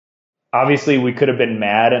obviously we could have been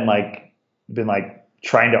mad and like been like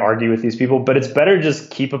trying to argue with these people, but it's better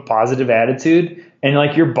just keep a positive attitude. And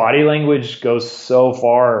like your body language goes so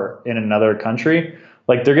far in another country.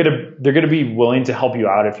 Like they're gonna be willing to help you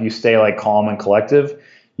out if you stay like calm and collective.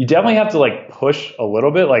 You definitely have to like push a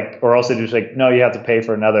little bit, like, or else they're just like, no, you have to pay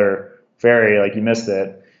for another ferry, like you missed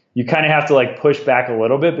it. You kind of have to like push back a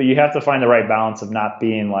little bit, but you have to find the right balance of not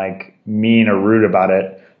being like mean or rude about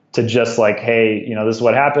it, to just like, hey, this is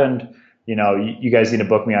what happened. You guys need to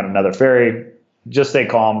book me on another ferry. Just stay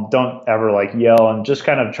calm. Don't ever like yell, and just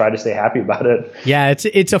kind of try to stay happy about it. Yeah,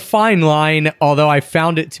 it's a fine line, although I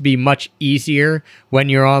found it to be much easier when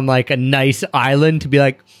you're on like a nice island to be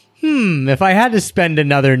like, if I had to spend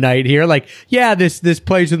another night here, like, yeah, this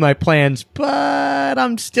plays with my plans, but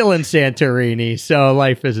I'm still in Santorini, so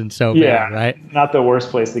life isn't so bad, right? Not the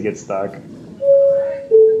worst place to get stuck.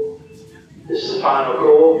 This is the final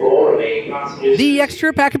call for remaining passengers. The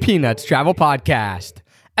Extra Pack of Peanuts Travel Podcast,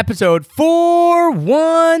 episode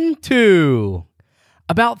 412.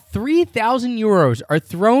 About 3,000 euros are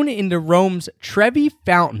thrown into Rome's Trevi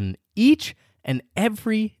Fountain each and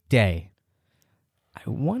every day. I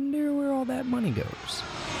wonder where all that money goes.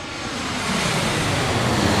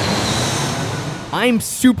 I'm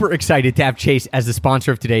super excited to have Chase as the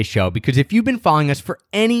sponsor of today's show, because if you've been following us for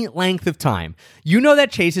any length of time, you know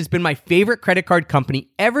that Chase has been my favorite credit card company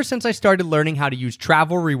ever since I started learning how to use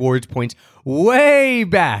travel rewards points way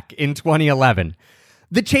back in 2011.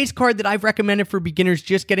 The Chase card that I've recommended for beginners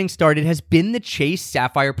just getting started has been the Chase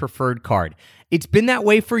Sapphire Preferred card. It's been that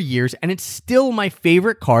way for years, and it's still my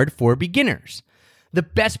favorite card for beginners. The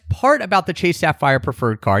best part about the Chase Sapphire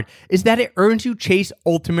Preferred card is that it earns you Chase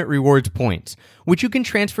Ultimate Rewards points, which you can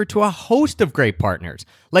transfer to a host of great partners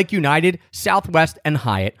like United, Southwest, and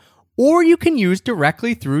Hyatt, or you can use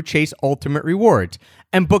directly through Chase Ultimate Rewards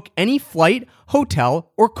and book any flight,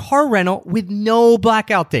 hotel, or car rental with no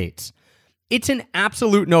blackout dates. It's an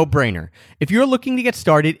absolute no-brainer. If you're looking to get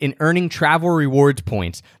started in earning travel rewards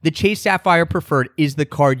points, the Chase Sapphire Preferred is the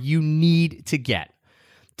card you need to get.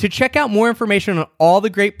 To check out more information on all the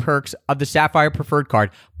great perks of the Sapphire Preferred card,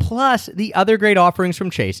 plus the other great offerings from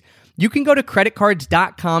Chase, you can go to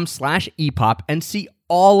creditcards.com/epop and see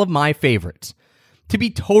all of my favorites. To be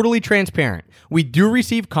totally transparent, we do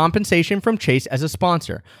receive compensation from Chase as a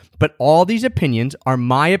sponsor, but all these opinions are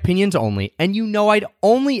my opinions only, and I'd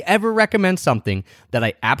only ever recommend something that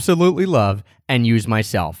I absolutely love and use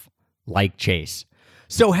myself, like Chase.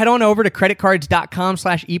 So head on over to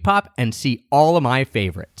creditcards.com/epop and see all of my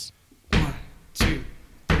favorites. 1, 2,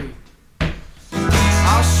 3.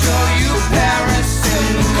 I'll show you Paris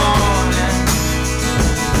in the morning.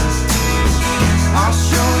 I'll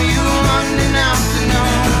show you London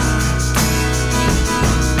afternoon.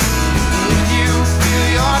 If you feel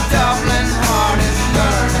your Dublin heart is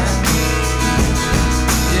burning,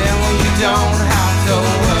 yeah, well, you don't have to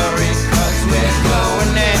worry, 'cause we're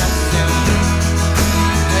going there soon.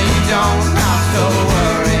 You don't have to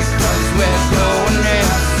worry, 'cause we're going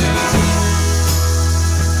there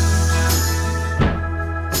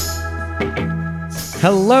soon.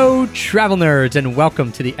 Hello, travel nerds, and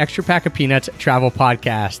welcome to the Extra Pack of Peanuts Travel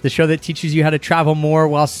Podcast, the show that teaches you how to travel more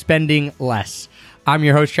while spending less. I'm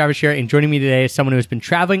your host, Travis Sherritt, and joining me today is someone who has been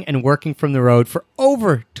traveling and working from the road for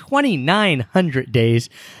over 2,900 days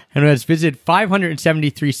and who has visited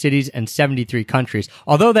 573 cities and 73 countries.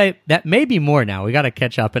 Although that may be more now. We got to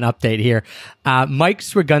catch up and update here. Mike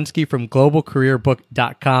Swigunski from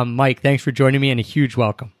globalcareerbook.com. Mike, thanks for joining me, and a huge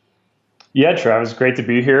welcome. Yeah, Travis, great to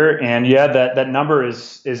be here. And yeah, that number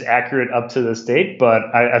is accurate up to this date,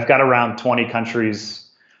 but I've got around 20 countries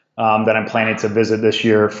that I'm planning to visit this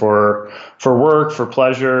year for work, for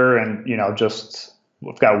pleasure, and just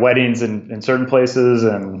we've got weddings in certain places,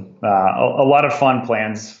 and a lot of fun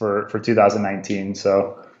plans for 2019.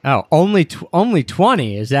 So only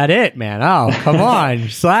 20? Is that it, man? Oh, come on, you're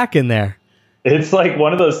slacking there. It's like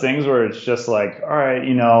one of those things where it's just like, all right,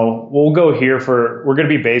 we'll go here we're going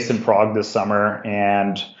to be based in Prague this summer,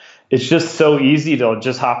 and it's just so easy to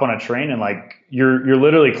just hop on a train and like you're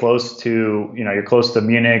literally close to, you're close to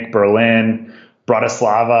Munich, Berlin,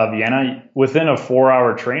 Bratislava, Vienna within a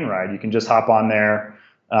 4-hour train ride. You can just hop on there.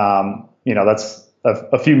 That's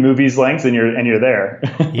a few movies lengths and you're there.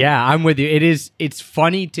 Yeah, I'm with you. It's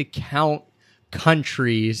funny to count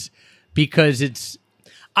countries because it's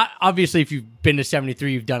obviously if you've been to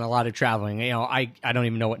 73, you've done a lot of traveling. I don't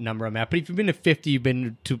even know what number I'm at, but if you've been to 50, you've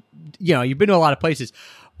been to a lot of places.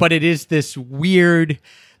 But it is this weird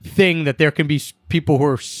thing that there can be people who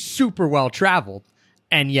are super well traveled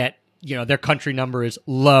and yet, their country number is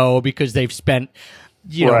low because they've spent,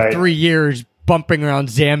 right. 3 years bumping around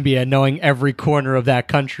Zambia, knowing every corner of that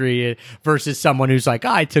country, versus someone who's like,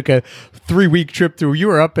 I took a 3-week trip through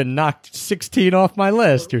Europe and knocked 16 off my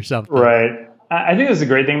list or something. Right. I think that's the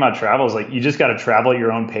great thing about travel is like you just got to travel at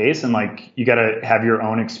your own pace and like you got to have your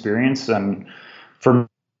own experience. And for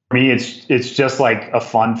me, it's just like a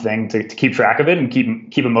fun thing to keep track of it and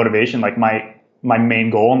keep a motivation. Like my main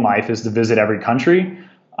goal in life is to visit every country.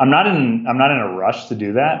 I'm not in a rush to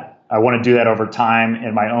do that. I want to do that over time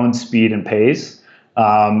in my own speed and pace.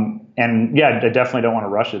 And yeah, I definitely don't want to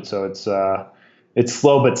rush it. So it's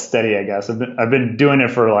slow but steady, I guess. I've been doing it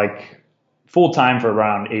for like full time for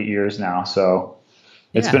around 8 years now. So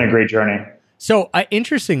it's been a great journey. So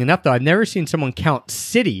interesting enough, though, I've never seen someone count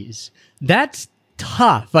cities. That's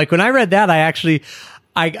tough. Like when I read that,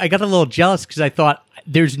 I got a little jealous because I thought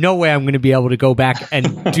there's no way I'm going to be able to go back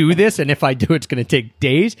and do this. And if I do, it's going to take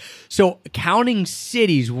days. So counting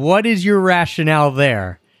cities, what is your rationale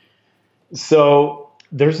there? So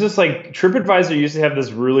there's this like TripAdvisor used to have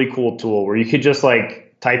this really cool tool where you could just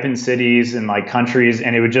like type in cities and like countries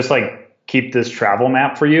and it would just like keep this travel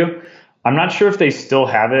map for you. I'm not sure if they still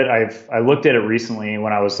have it. I looked at it recently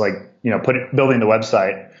when I was like, building the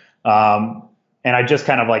website. And I just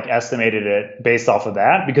kind of like estimated it based off of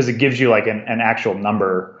that because it gives you like an actual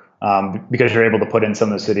number, because you're able to put in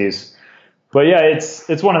some of the cities. But yeah,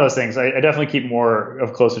 it's one of those things. I definitely keep more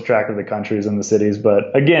of closer track of the countries and the cities.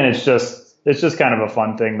 But again, it's just kind of a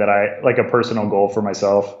fun thing that I like, a personal goal for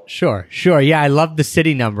myself. Sure. Yeah, I love the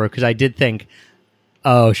city number because I did think,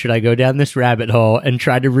 oh, should I go down this rabbit hole and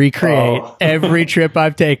try to recreate every trip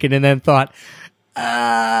I've taken, and then thought,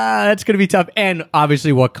 that's going to be tough. And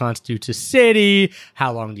obviously what constitutes a city,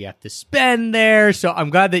 how long do you have to spend there? So I'm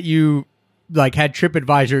glad that you like had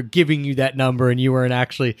TripAdvisor giving you that number and you weren't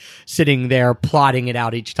actually sitting there plotting it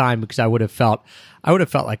out each time, because I would have felt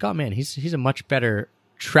like, oh man, he's a much better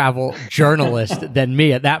travel journalist than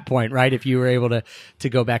me at that point, right? If you were able to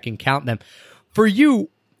go back and count them. For you,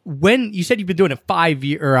 when you said you've been doing it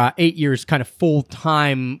 8 years, kind of full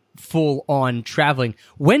on traveling,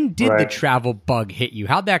 when did the travel bug hit you?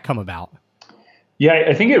 How'd that come about? Yeah,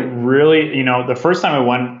 I think it really, the first time I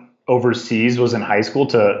went overseas was in high school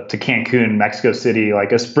to Cancun, Mexico City,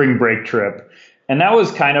 like a spring break trip. And that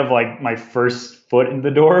was kind of like my first foot in the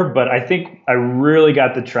door. But I think I really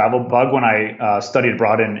got the travel bug when I studied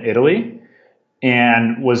abroad in Italy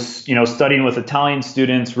and was, studying with Italian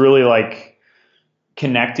students, really like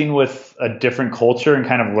connecting with a different culture and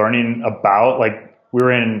kind of learning about, like, we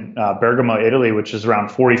were in Bergamo, Italy, which is around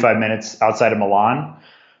 45 minutes outside of Milan.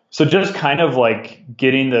 So just kind of like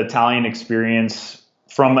getting the Italian experience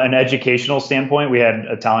from an educational standpoint. We had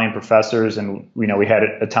Italian professors and, we had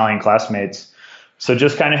Italian classmates. So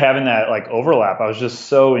just kind of having that like overlap, I was just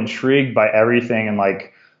so intrigued by everything. And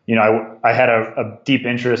like, I had a deep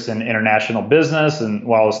interest in international business and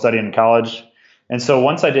while I was studying in college. And so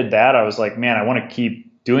once I did that, I was like, man, I want to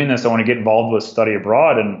keep doing this. I want to get involved with study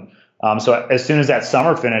abroad. And so as soon as that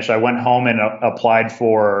summer finished, I went home and applied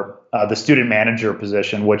for the student manager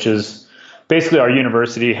position, which is basically our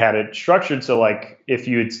university had it structured. So like if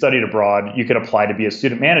you had studied abroad, you could apply to be a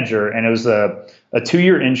student manager. And it was a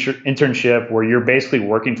 2-year internship where you're basically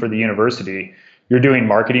working for the university. You're doing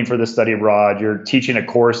marketing for the study abroad. You're teaching a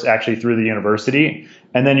course actually through the university.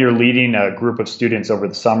 And then you're leading a group of students over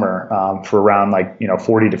the summer for around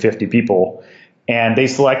 40 to 50 people. And they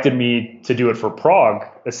selected me to do it for Prague,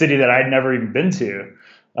 a city that I'd never even been to.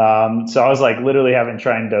 So I was like literally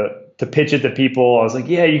trying to pitch it to people. I was like,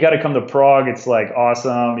 yeah, you got to come to Prague. It's like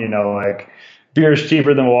awesome. Like beer is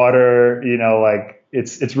cheaper than water. Like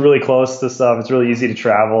it's really close to stuff. It's really easy to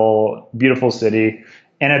travel. Beautiful city.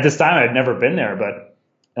 And at this time, I'd never been there, but,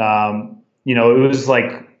 it was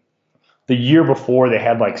like the year before they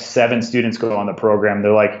had like 7 students go on the program.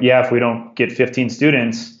 They're like, yeah, if we don't get 15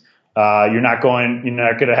 students, you're not going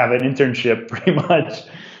to have an internship pretty much.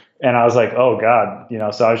 And I was like, oh God,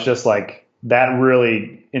 so I was just like, that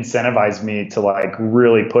really incentivized me to like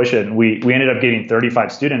really push it. And we ended up getting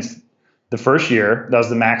 35 students the first year. That was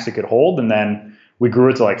the max it could hold. And then we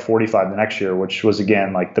grew it to like 45 the next year, which was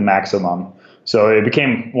again, like the maximum. So it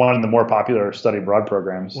became one of the more popular study abroad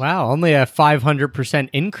programs. Wow, only a 500%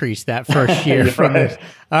 increase that first year from this.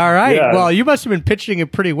 All right. Yeah. Well, you must have been pitching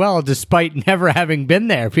it pretty well despite never having been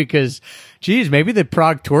there because, geez, maybe the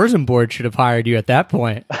Prague Tourism Board should have hired you at that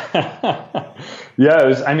point. Yeah, it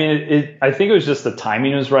was. I mean, I think it was just the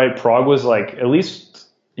timing was right. Prague was like, at least,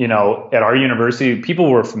 at our university,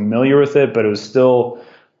 people were familiar with it, but it was still,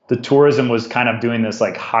 the tourism was kind of doing this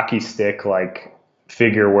like hockey stick, like,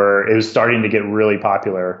 figure where it was starting to get really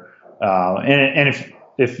popular. And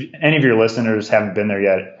if any of your listeners haven't been there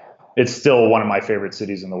yet, it's still one of my favorite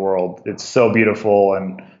cities in the world. It's so beautiful,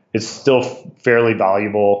 and it's still fairly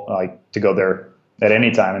valuable, like, to go there at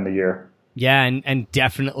any time in the year. Yeah, and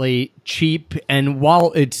definitely cheap. And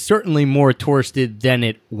while it's certainly more touristed than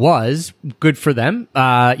it was, good for them.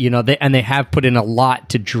 They have put in a lot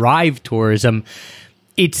to drive tourism.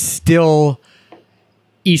 It's still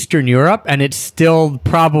Eastern Europe, and it's still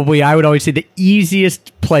probably, I would always say, the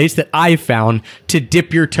easiest place that I've found to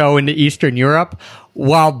dip your toe into Eastern Europe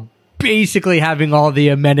while basically having all the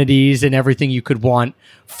amenities and everything you could want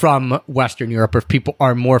from Western Europe. If people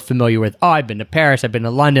are more familiar with, I've been to Paris, I've been to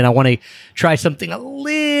London, I want to try something a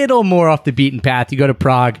little more off the beaten path. You go to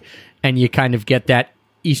Prague and you kind of get that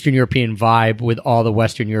Eastern European vibe with all the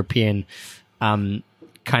Western European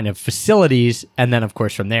kind of facilities. And then, of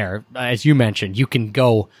course, from there, as you mentioned, you can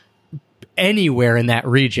go anywhere in that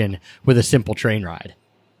region with a simple train ride.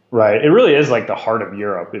 Right. It really is like the heart of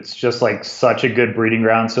Europe. It's just like such a good breeding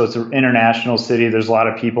ground. So it's an international city. There's a lot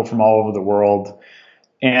of people from all over the world.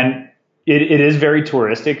 And it is very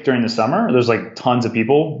touristic during the summer. There's like tons of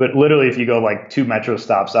people. But literally, if you go like 2 metro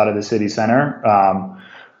stops out of the city center,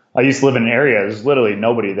 I used to live in an area, there's literally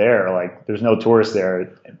nobody there. Like, there's no tourists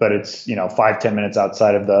there. But it's, 5-10 minutes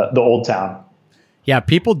outside of the old town. Yeah,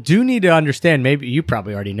 people do need to understand, maybe you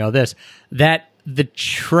probably already know this, that the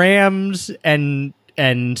trams and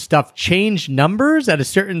stuff change numbers at a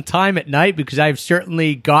certain time at night, because I've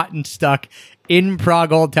certainly gotten stuck in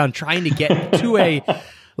Prague Old Town trying to get to it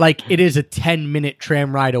is a 10-minute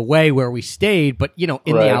tram ride away where we stayed, but in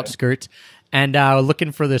the outskirts, and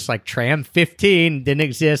looking for this like tram 15 didn't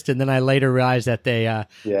exist. And then I later realized that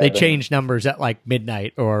they changed numbers at like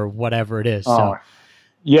midnight or whatever it is. So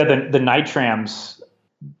yeah, the night trams,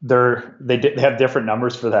 they have different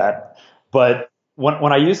numbers for that. But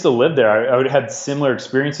when I used to live there, I would have had similar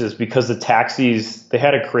experiences because the taxis,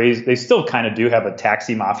 they still kind of do have a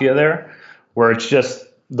taxi mafia there, where it's just,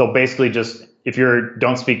 they'll basically just, if you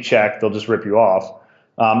don't speak Czech, they'll just rip you off.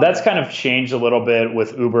 That's kind of changed a little bit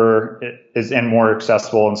with Uber and more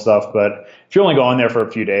accessible and stuff. But if you're only going there for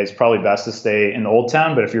a few days, probably best to stay in the old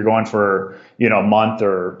town. But if you're going for, a month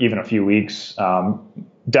or even a few weeks,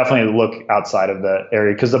 definitely look outside of the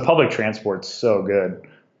area, because the public transport's so good.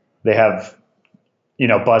 They have,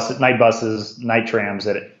 night buses, night trams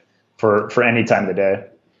for any time of the day.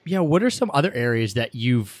 Yeah. What are some other areas that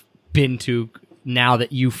you've been to now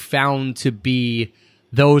that you found to be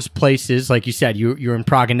those places? Like you said, you're in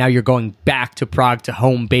Prague, and now you're going back to Prague to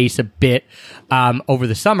home base a bit over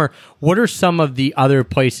the summer. What are some of the other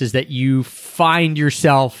places that you find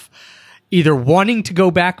yourself either wanting to go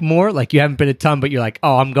back more, like you haven't been a ton, but you're like,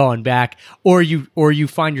 oh, I'm going back, or you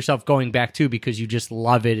find yourself going back too because you just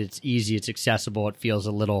love it, it's easy, it's accessible, it feels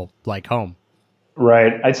a little like home?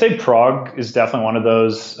 Right. I'd say Prague is definitely one of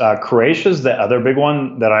those. Croatia's the other big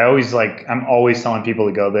one that I always like. I'm always telling people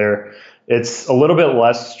to go there. It's a little bit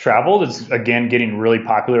less traveled. It's, again, getting really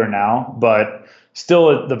popular now, but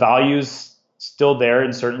still the value's still there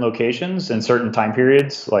in certain locations and certain time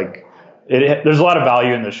periods. Like, there's a lot of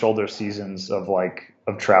value in the shoulder seasons of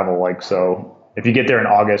travel. Like, so if you get there in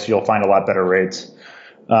August, you'll find a lot better rates.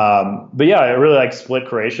 But yeah, I really like Split,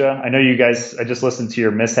 Croatia. I know you guys, I just listened to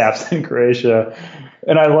your mishaps in Croatia,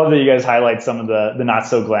 and I love that you guys highlight some of the not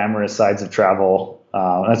so glamorous sides of travel.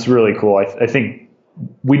 That's really cool. I think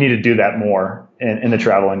we need to do that more in the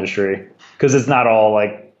travel industry, because it's not all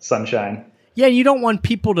like sunshine. Yeah, you don't want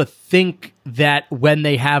people to think that when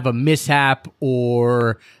they have a mishap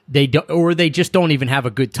or they just don't even have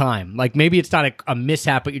a good time. Like, maybe it's not a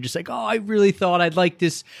mishap, but you're just like, oh, I really thought I'd like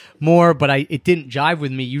this more, but it didn't jive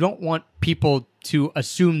with me. You don't want people to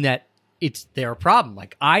assume that it's their problem.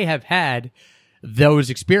 Like, I have had those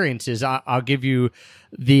experiences. I'll give you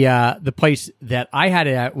the place that I had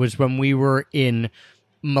it at was when we were in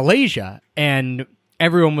Malaysia, and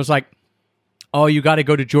everyone was like, oh, you got to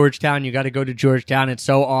go to Georgetown. You got to go to Georgetown. It's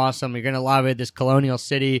so awesome. You're going to love it. This colonial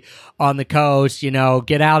city on the coast,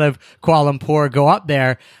 get out of Kuala Lumpur, go up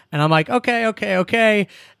there. And I'm like, okay.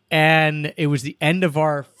 And it was the end of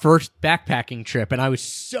our first backpacking trip. And I was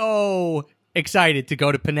so excited to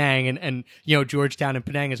go to Penang and Georgetown and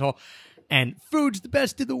Penang as a whole. And food's the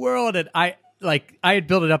best in the world. And I had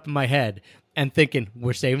built it up in my head and thinking,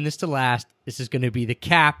 we're saving this to last. This is going to be the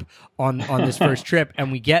cap on this first trip.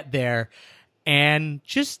 And we get there and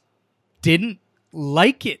just didn't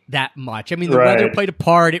like it that much. I mean, the weather played a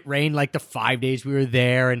part. It rained like the 5 days we were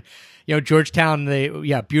there. And, Georgetown,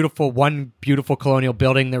 one beautiful colonial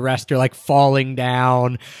building. The rest are like falling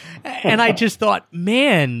down. And I just thought,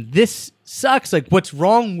 man, this sucks. Like, what's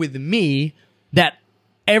wrong with me that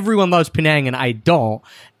everyone loves Penang and I don't.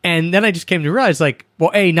 And then I just came to realize, like,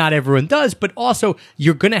 well, A, not everyone does, but also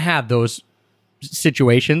you're going to have those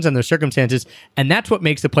situations and those circumstances. And that's what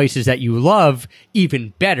makes the places that you love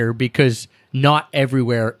even better, because not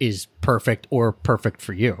everywhere is perfect or perfect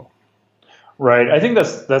for you. Right. I think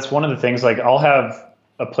that's one of the things. Like, I'll have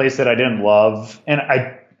a place that I didn't love, and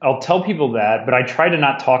I'll tell people that, but I try to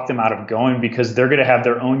not talk them out of going, because they're going to have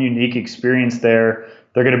their own unique experience there.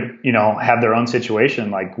 They're going to, you know, have their own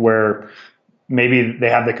situation, like where maybe they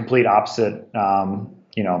have the complete opposite,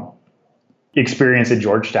 you know, experience in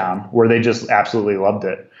Georgetown, where they just absolutely loved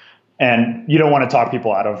it. And you don't want to talk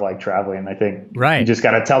people out of like traveling. I think you just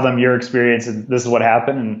got to tell them your experience and this is what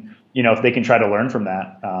happened. And, you know, if they can try to learn from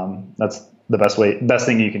that, that's the best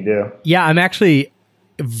thing you can do. Yeah, I'm actually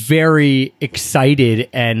very excited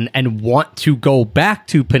and want to go back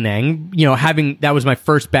to Penang. You know, that was my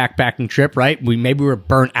first backpacking trip, right? We were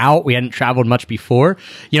burnt out. We hadn't traveled much before,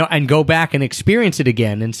 you know, and go back and experience it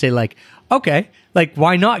again and say, like, okay, like,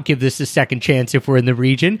 why not give this a second chance if we're in the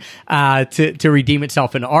region to redeem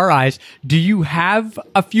itself in our eyes? Do you have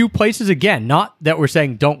a few places, again, not that we're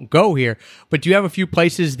saying don't go here, but do you have a few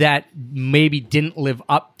places that maybe didn't live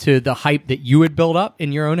up to the hype that you had built up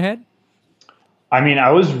in your own head? I mean,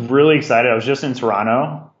 I was really excited. I was just in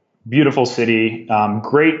Toronto, beautiful city,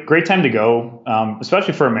 great time to go,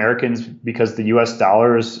 especially for Americans, because the US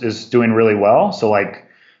dollar is doing really well. So like,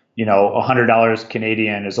 you know, $100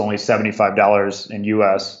 Canadian is only $75 in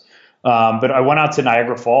US. But I went out to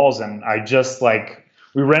Niagara Falls, and I just like,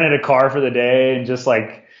 we rented a car for the day, and just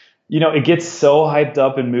like, you know, it gets so hyped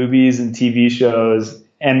up in movies and TV shows,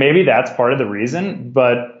 and maybe that's part of the reason,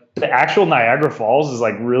 but the actual Niagara Falls is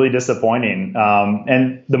like really disappointing.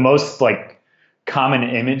 And the most like common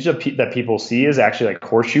image that people see is actually like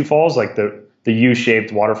Horseshoe Falls, like the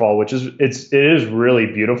U-shaped waterfall, which it is really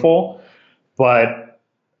beautiful, but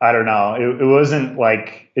I don't know. It wasn't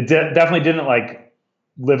like, definitely didn't like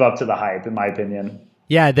live up to the hype, in my opinion.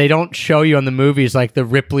 Yeah, they don't show you on the movies like the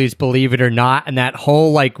Ripley's Believe It or Not, and that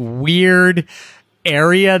whole like weird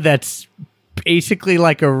area that's basically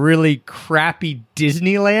like a really crappy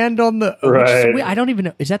Disneyland on the right. I don't even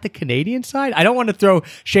know, is that the Canadian side? I don't want to throw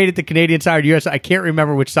shade at the Canadian side or US. I can't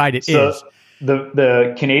remember which side it is.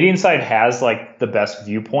 The Canadian side has like the best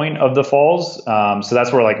viewpoint of the falls, so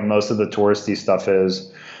that's where like most of the touristy stuff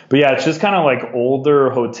is. But yeah, it's just kind of like older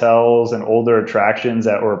hotels and older attractions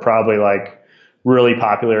that were probably like really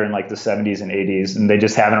popular in like the 70s and 80s, and they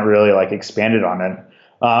just haven't really like expanded on it.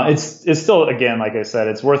 It's still, again, like I said,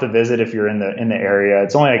 it's worth a visit if you're in the area.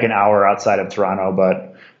 It's only like an hour outside of Toronto,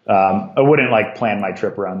 but I wouldn't like plan my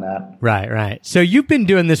trip around that. Right. So you've been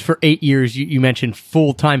doing this for 8 years. You mentioned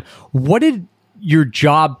full time. What did your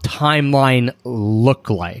job timeline look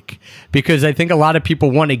like? Because I think a lot of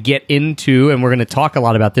people want to get into, and we're going to talk a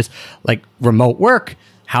lot about this, like remote work,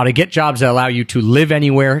 how to get jobs that allow you to live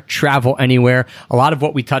anywhere, travel anywhere. A lot of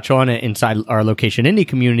what we touch on inside our Location Indie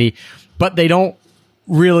community, but they don't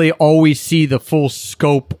really always see the full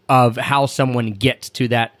scope of how someone gets to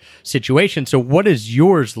that situation. So what does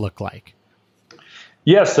yours look like?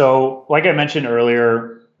 Yeah. So like I mentioned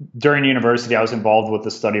earlier, during university, I was involved with the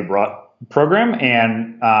study abroad program.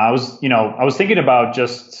 And I was thinking about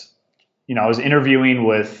just, I was interviewing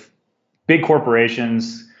with big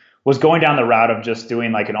corporations, was going down the route of just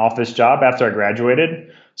doing like an office job after I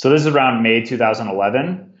graduated. So this is around May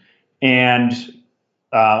 2011. And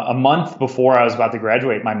a month before I was about to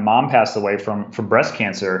graduate, my mom passed away from breast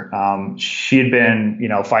cancer. She had been,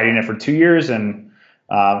 fighting it for 2 years, and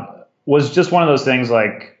was just one of those things,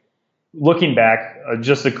 like looking back,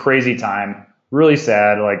 just a crazy time, really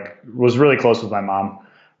sad, like was really close with my mom.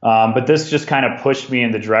 But this just kind of pushed me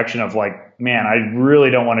in the direction of like, man, I really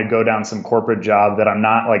don't want to go down some corporate job that I'm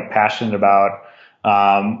not like passionate about.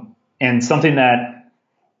 And something that,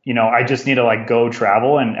 I just need to like go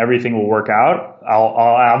travel and everything will work out. I'll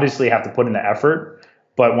obviously have to put in the effort,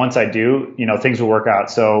 but once I do, things will work out.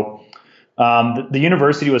 So the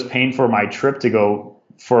university was paying for my trip to go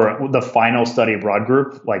for the final study abroad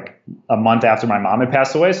group, like a month after my mom had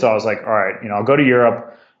passed away. So I was like, all right, I'll go to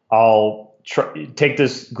Europe. I'll take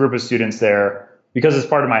this group of students there because it's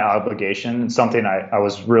part of my obligation. It's something I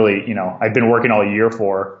was really, I've been working all year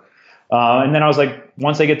for. And then I was like,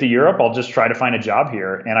 once I get to Europe, I'll just try to find a job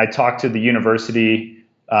here. And I talked to the university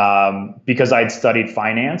because I'd studied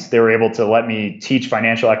finance. They were able to let me teach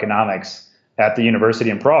financial economics at the university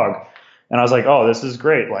in Prague. And I was like, oh, this is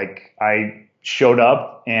great. Like I showed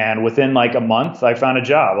up, and within like a month, I found a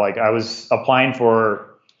job. Like I was applying for,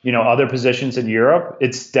 other positions in Europe.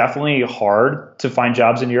 It's definitely hard to find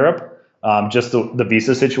jobs in Europe, just the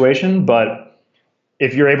visa situation. But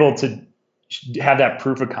if you're able to have that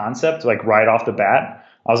proof of concept, like right off the bat.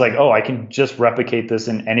 I was like, oh, I can just replicate this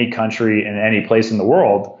in any country and any place in the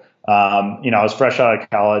world. I was fresh out of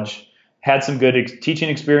college, had some good teaching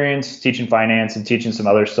experience, teaching finance and teaching some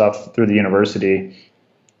other stuff through the university.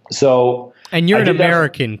 So, and you're an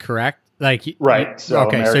American, correct? Like, right.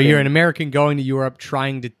 So you're an American going to Europe,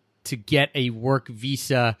 trying to get a work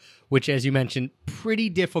visa, which, as you mentioned, pretty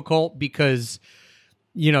difficult because,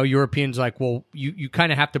 Europeans like, well, you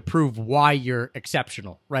kind of have to prove why you're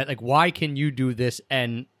exceptional, right? Like, why can you do this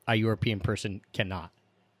and a European person cannot?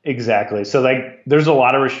 Exactly. So like there's a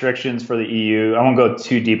lot of restrictions for the EU. I won't go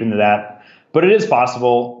too deep into that, but it is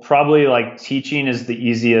possible. Probably like teaching is the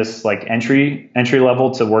easiest like entry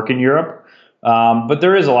level to work in Europe. But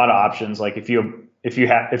there is a lot of options. Like if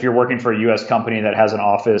you're working for a US company that has an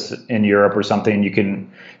office in Europe or something, you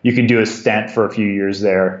can do a stint for a few years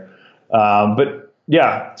there. But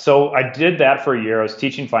yeah, so I did that for a year. I was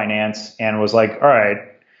teaching finance and was like, all right,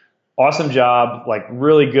 awesome job, like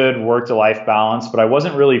really good work to life balance, but I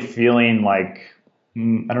wasn't really feeling like,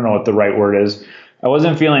 I don't know what the right word is. I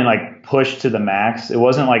wasn't feeling like pushed to the max. It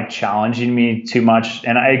wasn't like challenging me too much.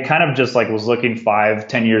 And I kind of just like was looking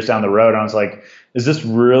 5-10 years down the road. And I was like, is this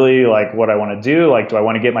really like what I want to do? Like, do I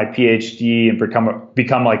want to get my PhD and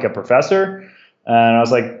become like a professor? And I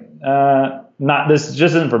was like, this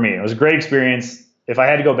just isn't for me. It was a great experience. If I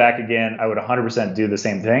had to go back again, I would 100% do the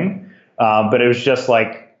same thing. But it was just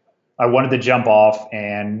like, I wanted to jump off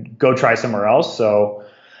and go try somewhere else. So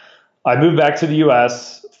I moved back to the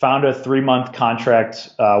US, found a 3-month contract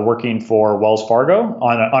working for Wells Fargo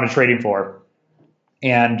on a trading floor.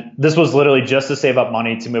 And this was literally just to save up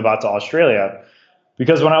money to move out to Australia.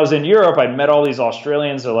 Because when I was in Europe, I met all these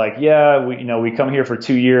Australians. They're like, yeah, we come here for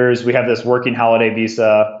 2 years. We have this working holiday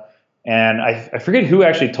visa. And I forget who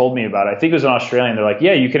actually told me about it. I think it was an Australian. They're like,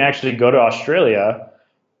 yeah, you can actually go to Australia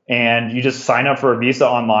and you just sign up for a visa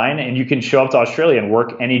online and you can show up to Australia and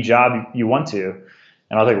work any job you want to.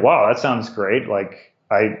 And I was like, wow, that sounds great. Like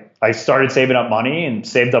I started saving up money and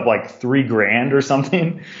saved up like $3,000 or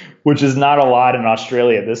something, which is not a lot in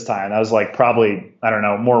Australia at this time. That was like probably, I don't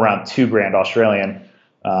know, more around $2,000 Australian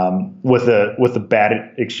with a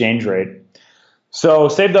bad exchange rate. So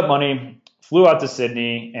saved up money, flew out to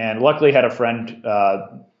Sydney, and luckily had a friend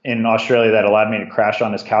in Australia that allowed me to crash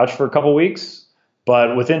on his couch for a couple weeks.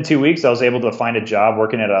 But within 2 weeks, I was able to find a job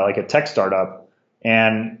working at a tech startup.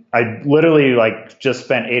 And I literally like just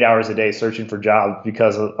spent 8 hours a day searching for jobs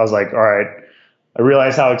because I was like, all right, I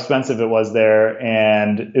realized how expensive it was there.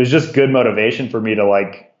 And it was just good motivation for me to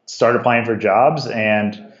like start applying for jobs.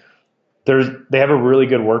 And they have a really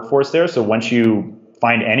good workforce there. So once you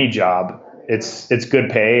find any job, it's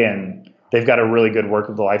good pay and they've got a really good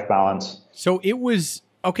work-life balance. So it was...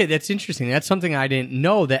 Okay, that's interesting. That's something I didn't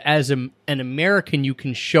know, that as an American, you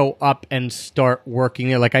can show up and start working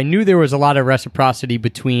there. Like, I knew there was a lot of reciprocity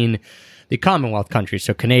between the Commonwealth countries.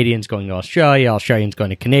 So Canadians going to Australia, Australians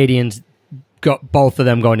going to Canadians, both of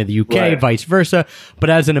them going to the UK, right. Vice versa.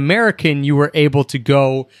 But as an American, you were able to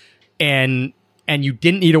go and you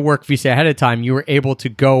didn't need a work visa ahead of time. You were able to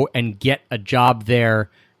go and get a job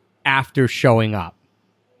there after showing up.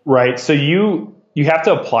 Right. So you have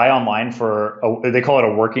to apply online they call it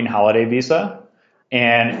a working holiday visa.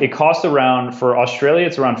 And it costs for Australia,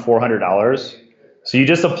 it's around $400. So you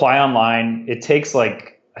just apply online. It takes I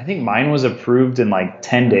think mine was approved in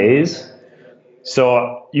 10 days.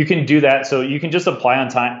 So you can do that. So you can just apply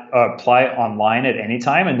online at any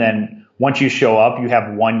time. And then once you show up, you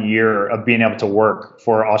have 1 year of being able to work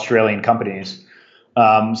for Australian companies.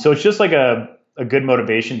 So it's just like a good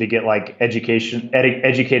motivation to get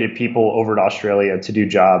educated people over to Australia to do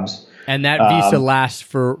jobs. And that visa lasts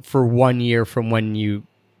for 1 year from when you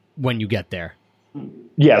get there.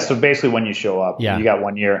 Yeah. So basically when you show up, you got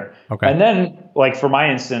 1 year. Okay. And then for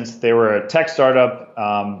my instance, they were a tech startup.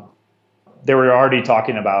 They were already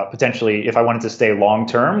talking about potentially if I wanted to stay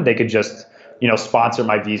long-term, they could just, sponsor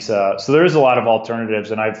my visa. So there's a lot of alternatives.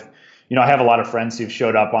 And I have a lot of friends who've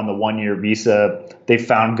showed up on the 1 year visa. They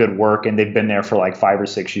found good work and they've been there for 5 or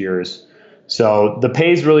 6 years. So the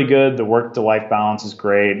pay is really good. The work to life balance is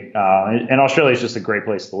great. And Australia is just a great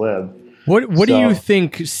place to live. What do you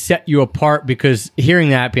think set you apart? Because hearing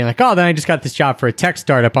that, being like, oh, then I just got this job for a tech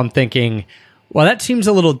startup, I'm thinking, well, that seems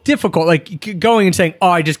a little difficult. Like going and saying, oh,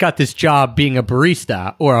 I just got this job being a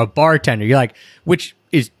barista or a bartender. You're like, which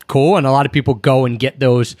is cool. And a lot of people go and get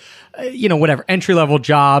those, whatever, entry-level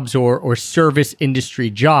jobs or service industry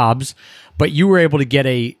jobs. But you were able to get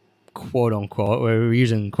a quote unquote, we're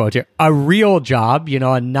using quotes here, a real job, a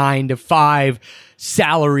 9-to-5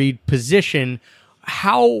 salaried position.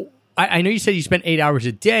 How, I know you said you spent 8 hours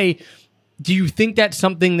a day. Do you think that's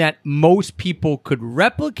something that most people could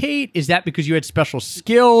replicate? Is that because you had special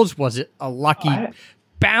skills? Was it a lucky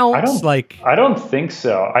bounce? I don't think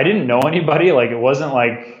so. I didn't know anybody. Like, it wasn't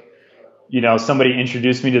like, somebody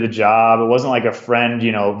introduced me to the job. It wasn't like a friend,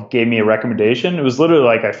 gave me a recommendation. It was literally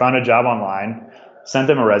like I found a job online, sent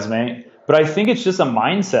them a resume. But I think it's just a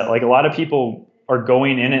mindset. Like, a lot of people are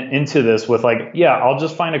going into this with like, yeah, I'll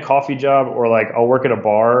just find a coffee job, or like I'll work at a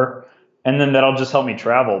bar, and then that'll just help me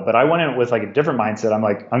travel. But I went in with like a different mindset. I'm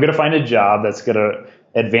like, I'm going to find a job that's going to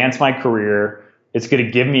advance my career. It's going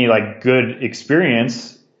to give me like good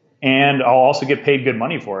experience, and I'll also get paid good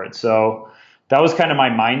money for it. So that was kind of my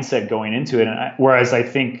mindset going into it. Whereas I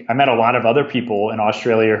think I met a lot of other people in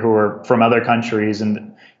Australia who were from other countries,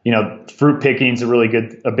 and, fruit picking is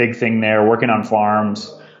a big thing there, working on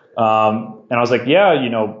farms. And I was like, yeah,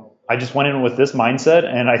 I just went in with this mindset,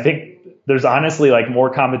 and I think there's honestly like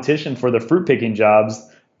more competition for the fruit picking jobs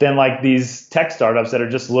than like these tech startups that are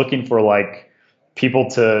just looking for like people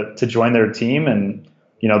to join their team. And,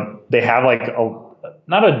 they have like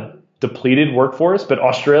not a depleted workforce, but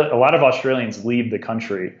a lot of Australians leave the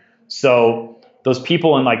country. So those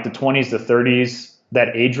people in like the 20s to 30s,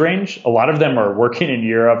 that age range, a lot of them are working in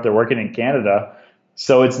Europe, they're working in Canada.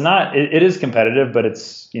 So it is competitive, but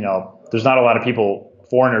it's, there's not a lot of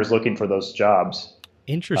foreigners looking for those jobs.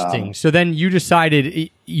 Interesting. So then you decided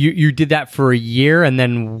you did that for a year, and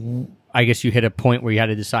then I guess you hit a point where you had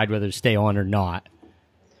to decide whether to stay on or not.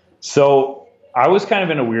 So I was kind of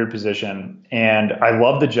in a weird position, and I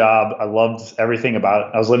loved the job. I loved everything about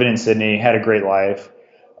it. I was living in Sydney, had a great life.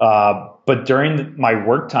 But during my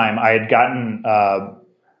work time, I had gotten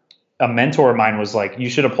a mentor of mine was like, you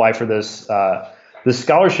should apply for this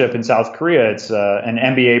scholarship in South Korea. It's an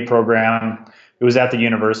MBA program. It was at the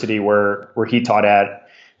university where he taught at.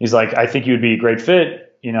 He's like, I think you'd be a great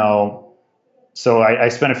fit, So I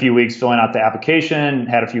spent a few weeks filling out the application,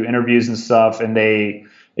 had a few interviews and stuff, and they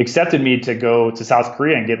accepted me to go to South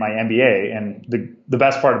Korea and get my MBA. And the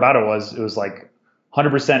best part about it was like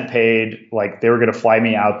 100% paid. Like, they were going to fly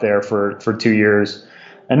me out there for 2 years.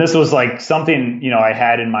 And this was like something, I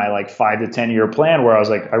had in my like 5 to 10 year plan, where I was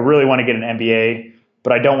like, I really want to get an MBA,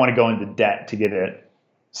 but I don't want to go into debt to get it.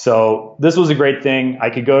 So this was a great thing. I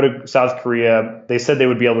could go to South Korea. They said they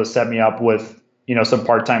would be able to set me up with, some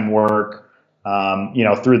part-time work,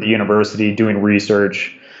 through the university, doing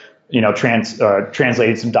research,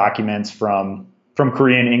 translating some documents from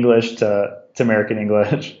Korean English to American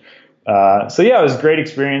English. So yeah, it was a great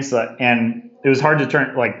experience. And it was hard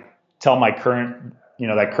to tell my current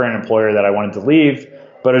employer that I wanted to leave,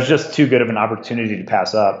 but it was just too good of an opportunity to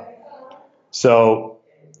pass up. So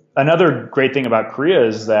another great thing about Korea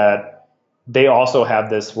is that they also have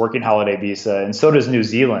this working holiday visa, and so does New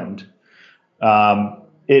Zealand.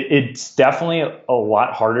 It's definitely a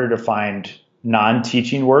lot harder to find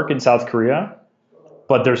non-teaching work in South Korea,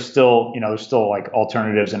 but there's still like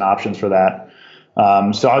alternatives and options for that.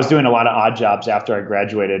 So I was doing a lot of odd jobs after I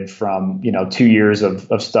graduated from, 2 years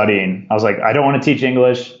of studying. I was like, I don't want to teach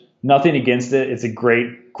English, nothing against it. It's a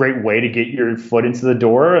great way to get your foot into the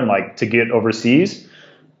door and like to get overseas.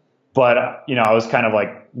 But, I was kind of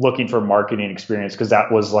like looking for marketing experience because that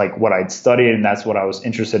was like what I'd studied and that's what I was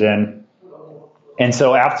interested in. And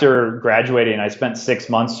so after graduating, I spent 6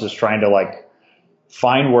 months just trying to like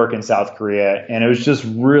find work in South Korea. And it was just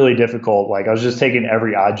really difficult. Like, I was just taking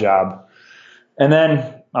every odd job. And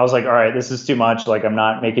then I was like, all right, this is too much. Like, I'm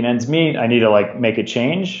not making ends meet. I need to like make a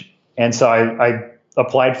change. And so I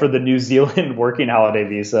applied for the New Zealand working holiday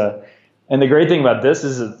visa. And the great thing about this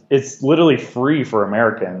is it's literally free for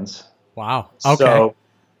Americans. Wow. Okay. So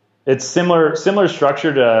it's similar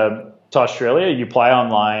structure to Australia. You apply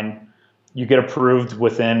online, you get approved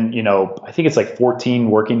within, I think it's like 14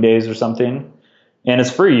 working days or something. And it's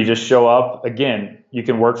free. You just show up. Again, you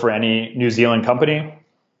can work for any New Zealand company.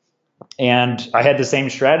 And I had the same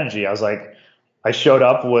strategy. I was like, I showed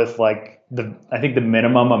up with like I think the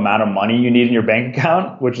minimum amount of money you need in your bank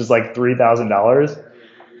account, which is like $3,000.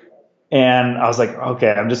 And I was like,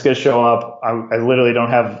 okay, I'm just going to show up. I literally don't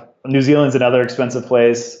have, New Zealand's another expensive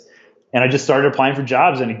place. And I just started applying for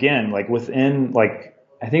jobs. And again, like within like,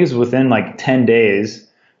 I think it was within like 10 days,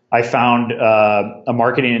 I found a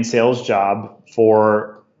marketing and sales job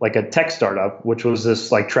for like a tech startup, which was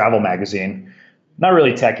this like travel magazine. Not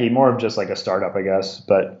really techie, more of just like a startup, I guess.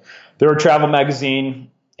 But they were a travel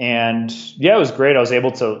magazine. And yeah, it was great. I was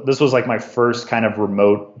able to, this was like my first kind of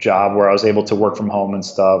remote job where I was able to work from home and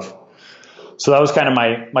stuff. So that was kind of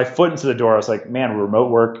my foot into the door. I was like, man,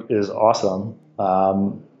 remote work is awesome.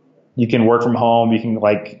 You can work from home. You can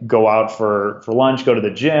like go out for lunch, go to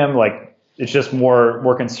the gym. Like, it's just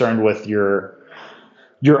more concerned with your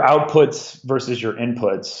your outputs versus your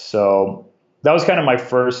inputs. So that was kind of my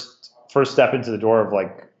first step into the door of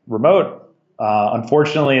like remote.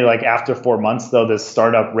 Unfortunately, like after 4 months though, this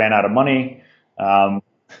startup ran out of money.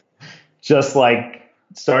 Just like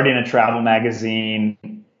starting a travel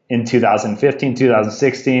magazine in 2015,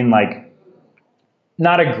 2016, like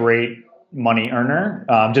not a great money earner,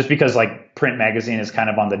 just because like print magazine is kind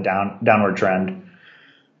of on the downward trend.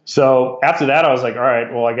 So after that, I was like, all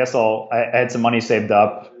right, well, I guess I had some money saved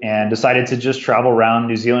up and decided to just travel around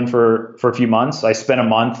New Zealand for a few months. I spent a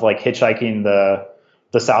month like hitchhiking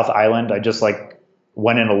the South Island. I just like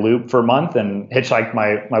went in a loop for a month and hitchhiked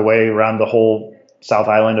my way around the whole South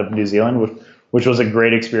Island of New Zealand, which was a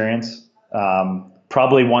great experience.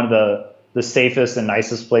 Probably one of the safest and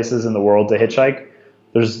nicest places in the world to hitchhike.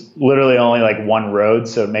 There's literally only like one road,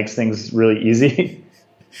 so it makes things really easy.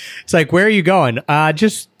 It's like, where are you going?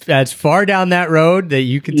 Just as far down that road that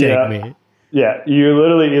you can take me. Yeah, you're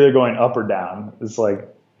literally either going up or down. It's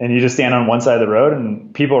like, and you just stand on one side of the road,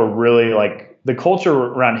 and people are really like, the culture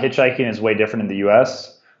around hitchhiking is way different in the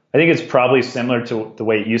U.S. I think it's probably similar to the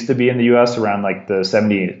way it used to be in the U.S. around like the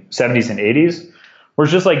 70s and 80s, where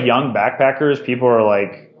it's just like young backpackers. People are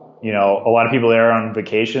like, you know, a lot of people there are on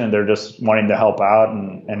vacation and they're just wanting to help out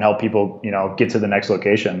and help people, you know, get to the next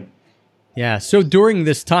location. Yeah. So during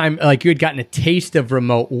this time, like you had gotten a taste of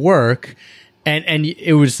remote work, and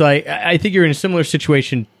it was like, I think you're in a similar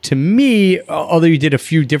situation to me, although you did a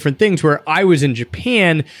few different things, where I was in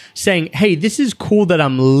Japan saying, hey, this is cool that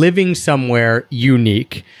I'm living somewhere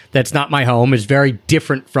unique. That's not my home. It's very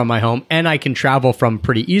different from my home, and I can travel from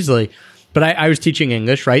pretty easily. But I was teaching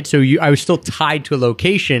English, right? So I was still tied to a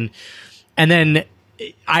location. And then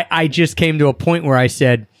I just came to a point where I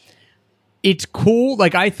said, it's cool.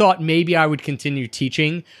 Like I thought maybe I would continue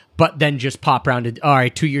teaching, but then just pop around to, all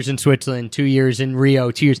right, 2 years in Switzerland, 2 years in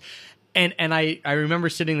Rio, 2 years. And I remember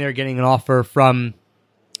sitting there getting an offer from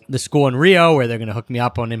the school in Rio where they're going to hook me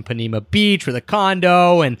up on Ipanema Beach with a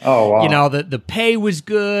condo. And, you know, the pay was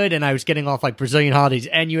good. And I was getting off like Brazilian holidays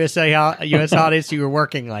and US holidays. So you were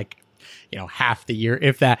working like, you know, half the year,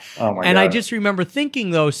 if that. Oh my and God. I just remember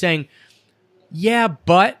thinking though, saying, yeah,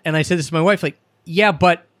 but, and I said this to my wife, like, yeah,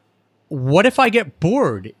 but what if I get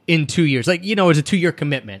bored in 2 years? Like, you know, it was a 2-year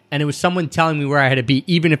commitment and it was someone telling me where I had to be,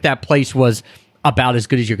 even if that place was about as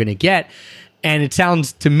good as you're going to get. And it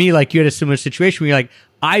sounds to me like you had a similar situation where you're like,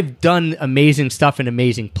 I've done amazing stuff in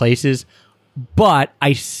amazing places, but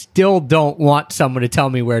I still don't want someone to tell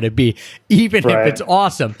me where to be, even if it's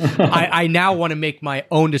awesome. I now want to make my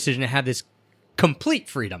own decision and have this complete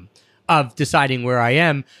freedom of deciding where I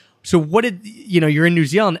am. So what did, you know, you're in New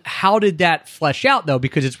Zealand. How did that flesh out though?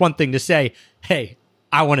 Because it's one thing to say, hey,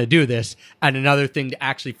 I want to do this, and another thing to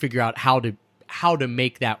actually figure out how to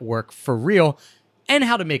make that work for real and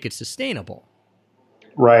how to make it sustainable.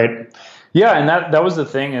 Right. Yeah. And that was the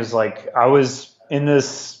thing, is like, I was in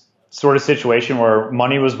this sort of situation where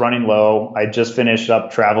money was running low. I just finished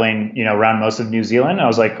up traveling, you know, around most of New Zealand. I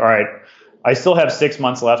was like, all right, I still have 6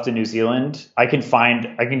 months left in New Zealand. I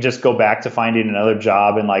can just go back to finding another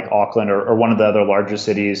job in like Auckland or one of the other larger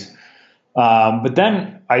cities. But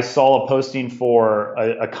then I saw a posting for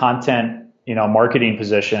a content, you know, marketing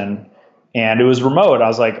position, and it was remote. I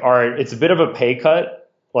was like, all right, it's a bit of a pay cut.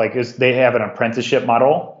 Like they have an apprenticeship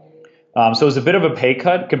model. So it was a bit of a pay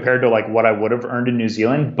cut compared to like what I would have earned in New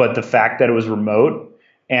Zealand. But the fact that it was remote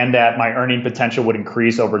and that my earning potential would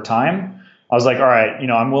increase over time, I was like, all right, you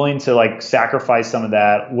know, I'm willing to like sacrifice some of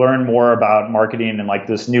that, learn more about marketing and like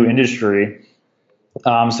this new industry.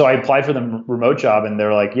 So I applied for the remote job, and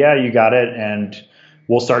they're like, yeah, you got it. And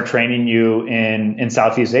we'll start training you in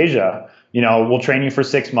Southeast Asia. You know, we'll train you for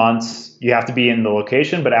 6 months. You have to be in the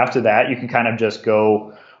location, but after that, you can kind of just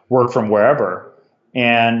go work from wherever.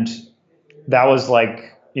 And that was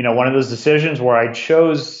like, you know, one of those decisions where I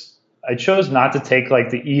chose not to take like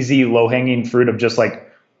the easy, low hanging fruit of just like,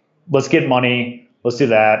 let's get money, let's do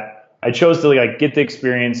that. I chose to like get the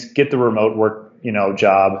experience, get the remote work, you know,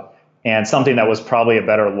 job, and something that was probably a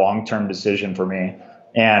better long-term decision for me.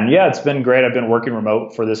 And yeah, it's been great. I've been working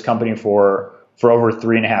remote for this company for over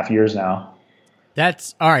 3.5 years now.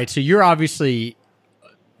 That's all right. So you're obviously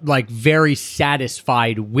like very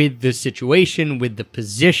satisfied with the situation, with the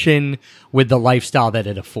position, with the lifestyle that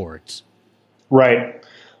it affords. Right.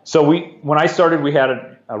 So when I started, we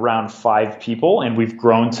had around 5 people, and we've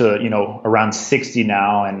grown to, you know, around 60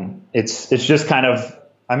 now. And it's just kind of,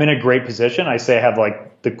 I'm in a great position. I say I have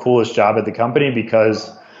like the coolest job at the company because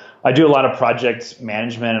I do a lot of project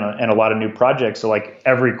management and a lot of new projects. So like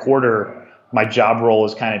every quarter, my job role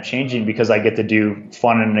is kind of changing because I get to do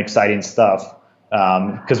fun and exciting stuff.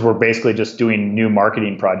 Because we're basically just doing new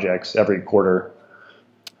marketing projects every quarter.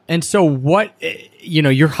 And so what,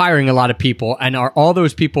 you're hiring a lot of people, and are all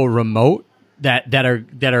those people remote that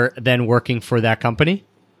are then working for that company?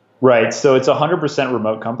 Right. So it's 100%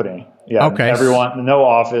 remote company. Yeah. Okay. Everyone, no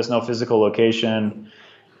office, no physical location.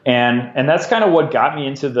 And that's kind of what got me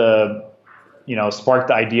into sparked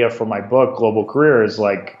the idea for my book, Global Career, is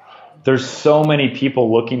like, there's so many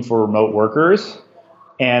people looking for remote workers,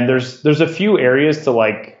 and there's a few areas to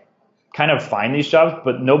like kind of find these jobs,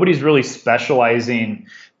 but nobody's really specializing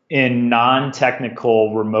in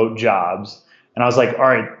non-technical remote jobs. And I was like, all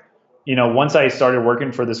right, once I started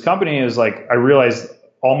working for this company, it was like, I realized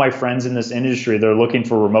all my friends in this industry, they're looking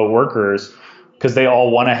for remote workers because they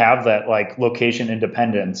all want to have that like location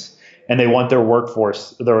independence, and they want their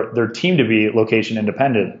workforce, their team to be location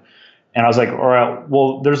independent. And I was like, all right,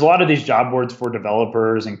 well, there's a lot of these job boards for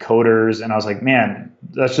developers and coders. And I was like, man,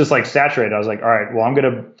 that's just like saturated. I was like, all right, well, I'm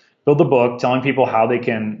going to build a book telling people how they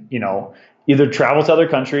can, either travel to other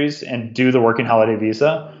countries and do the working holiday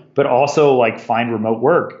visa, but also like find remote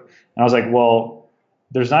work. And I was like, well,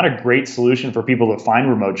 there's not a great solution for people to find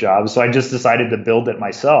remote jobs. So I just decided to build it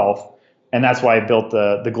myself. And that's why I built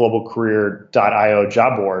the globalcareer.io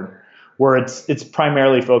job board, where it's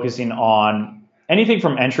primarily focusing on anything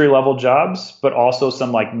from entry level jobs, but also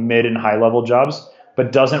some like mid and high level jobs,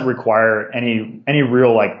 but doesn't require any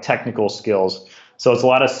real like technical skills. So it's a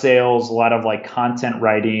lot of sales, a lot of like content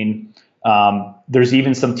writing. There's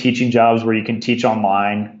even some teaching jobs where you can teach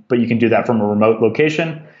online, but you can do that from a remote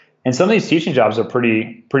location. And some of these teaching jobs are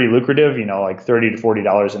pretty lucrative, like $30 to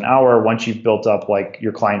 $40 an hour once you've built up like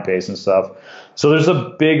your client base and stuff. So there's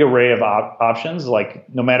a big array of options. Like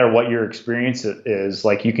no matter what your experience is,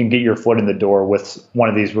 like you can get your foot in the door with one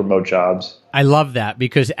of these remote jobs. I love that,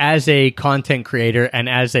 because as a content creator and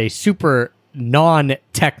as a super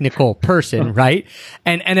non-technical person, right?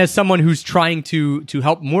 And as someone who's trying to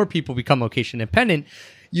help more people become location independent,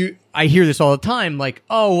 I hear this all the time, like,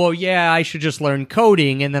 oh, well, yeah, I should just learn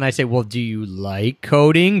coding. And then I say, well, do you like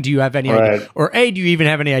coding? Do you have any idea? Or A, do you even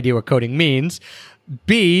have any idea what coding means?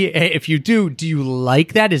 B, if you do you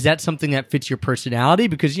like that? Is that something that fits your personality?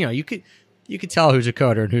 Because, you could tell who's a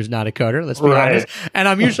coder and who's not a coder, let's be honest. And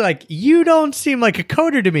I'm usually like, you don't seem like a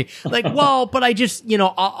coder to me. Like, well, but I just,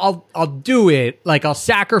 I'll do it. Like, I'll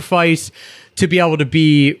sacrifice to be able to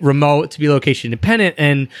be remote, to be location independent.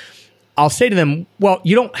 And I'll say to them, well,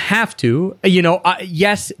 you don't have to.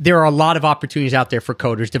 Yes, there are a lot of opportunities out there for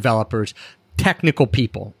coders, developers, technical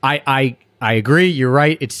people. I agree. You're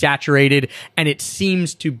right. It's saturated, and it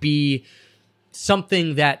seems to be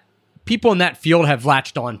something that people in that field have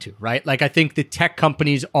latched onto, right? Like, I think the tech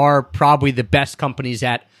companies are probably the best companies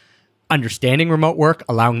at understanding remote work,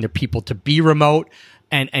 allowing their people to be remote,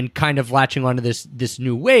 and kind of latching onto this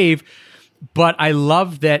new wave. But I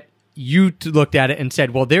love that you looked at it and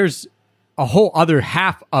said, well, there's a whole other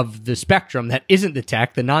half of the spectrum that isn't the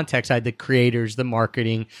tech, the non-tech side, the creators, the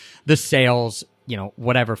marketing, the sales,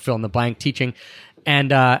 whatever, fill in the blank, teaching, and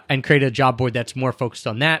create a job board that's more focused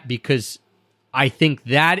on that, because I think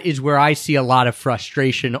that is where I see a lot of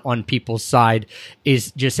frustration on people's side,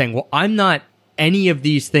 is just saying, well, I'm not any of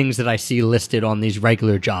these things that I see listed on these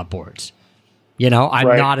regular job boards.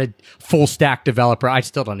 I'm not a full stack developer. I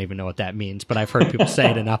still don't even know what that means, but I've heard people say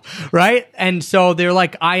it enough, right? And so they're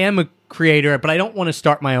like, I am a creator, but I don't want to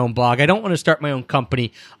start my own blog. I don't want to start my own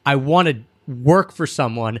company. I want to work for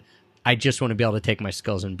someone. I just want to be able to take my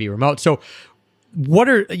skills and be remote. So what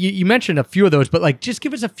are, you mentioned a few of those, but like, just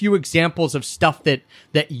give us a few examples of stuff that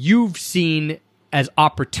you've seen as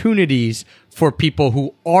opportunities for people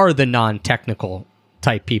who are the non-technical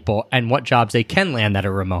type people, and what jobs they can land that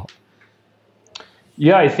are remote.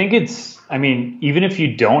 Yeah, I think even if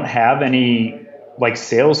you don't have any like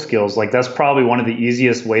sales skills, like that's probably one of the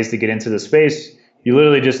easiest ways to get into the space. You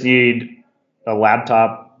literally just need a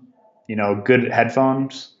laptop, good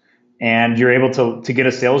headphones, and you're able to get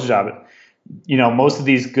a sales job. Most of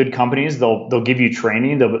these good companies, they'll give you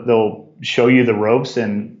training, they'll show you the ropes,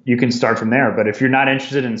 and you can start from there. But if you're not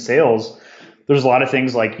interested in sales, there's a lot of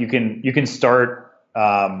things like you can start,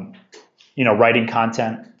 writing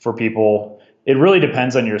content for people. It really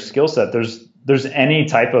depends on your skill set. There's any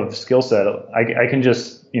type of skill set. I can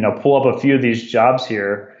just, pull up a few of these jobs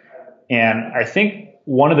here. And I think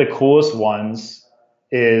one of the coolest ones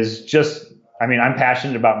is I'm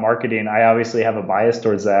passionate about marketing. I obviously have a bias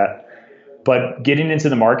towards that, but getting into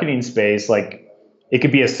the marketing space, like it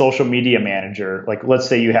could be a social media manager. Like, let's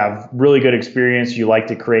say you have really good experience. You like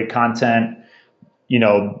to create content.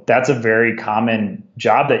 That's a very common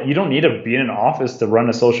job that you don't need to be in an office to run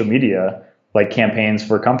a social media like campaigns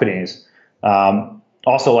for companies.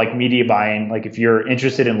 Also like media buying, like if you're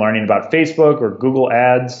interested in learning about Facebook or Google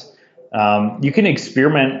ads, You can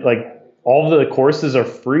experiment. Like all of the courses are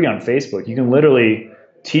free on Facebook. You can literally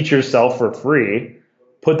teach yourself for free,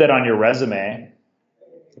 put that on your resume,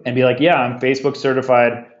 and be like, yeah, I'm Facebook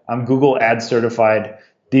certified. I'm Google Ads certified.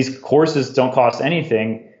 These courses don't cost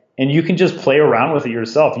anything. And you can just play around with it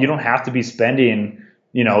yourself. You don't have to be spending,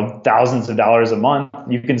 thousands of dollars a month.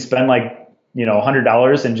 You can spend like,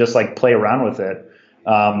 $100 and just like play around with it,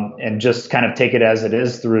 and just kind of take it as it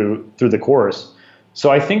is through the course.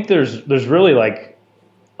 So I think there's really like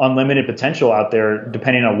unlimited potential out there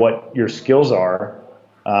depending on what your skills are.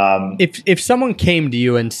 If someone came to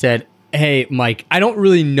you and said, hey, Mike, I don't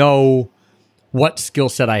really know what skill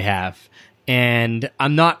set I have, and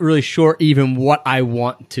I'm not really sure even what I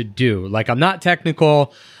want to do. Like, I'm not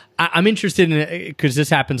technical. I'm interested in it because this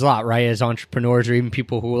happens a lot, right? As entrepreneurs or even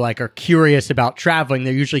people who like are curious about traveling,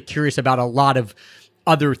 they're usually curious about a lot of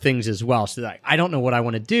other things as well. So like, I don't know what I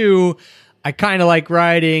want to do. I kind of like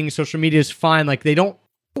writing. Social media is fine. Like they don't,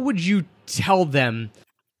 what would you tell them?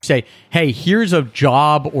 Say, hey, here's a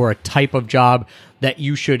job or a type of job that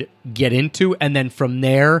you should get into. And then from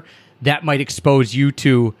there, that might expose you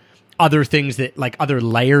to other things that like other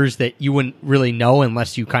layers that you wouldn't really know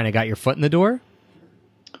unless you kind of got your foot in the door.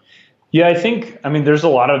 Yeah, I mean, there's a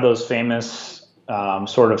lot of those famous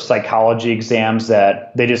sort of psychology exams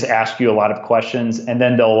that they just ask you a lot of questions and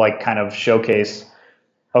then they'll like kind of showcase,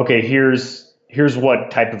 okay, here's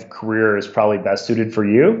what type of career is probably best suited for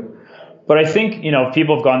you. But I think, if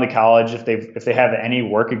people have gone to college, if they have any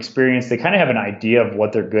work experience, they kind of have an idea of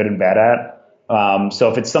what they're good and bad at.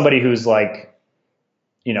 So if it's somebody who's like,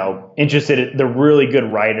 interested, they're really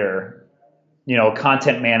good writer, a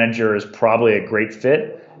content manager is probably a great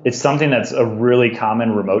fit. It's something that's a really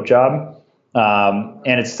common remote job.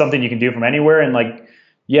 And it's something you can do from anywhere. And like,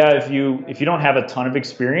 yeah, if you don't have a ton of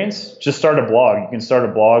experience, just start a blog. You can start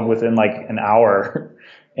a blog within like an hour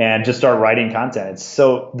and just start writing content.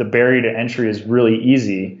 The barrier to entry is really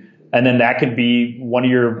easy. And then that could be one of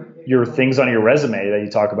your things on your resume that you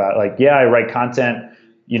talk about. Like, yeah, I write content,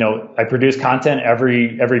 I produce content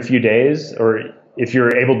every few days, or if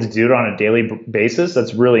you're able to do it on a daily basis,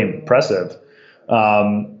 that's really impressive.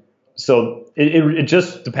 So it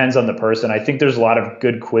just depends on the person. I think there's a lot of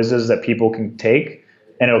good quizzes that people can take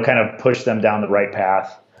and it'll kind of push them down the right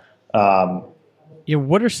path.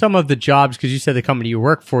 What are some of the jobs? Because you said the company you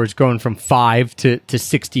work for is going from 5 to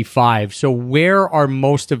 65. So where are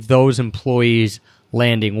most of those employees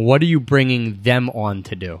landing? What are you bringing them on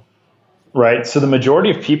to do? Right. So the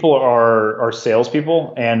majority of people are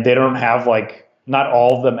salespeople, and they don't have not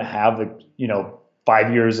all of them have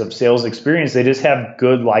 5 years of sales experience. They just have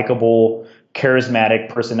good, likable, charismatic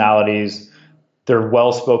personalities. They're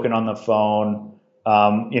well spoken on the phone. A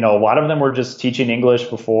lot of them were just teaching English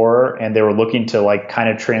before, and they were looking to kind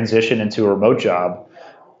of transition into a remote job.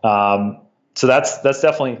 So that's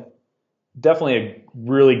definitely a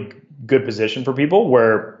really good position for people,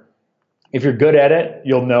 where if you're good at it,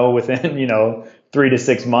 you'll know within 3 to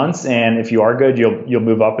 6 months, and if you are good, you'll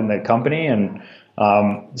move up in the company. And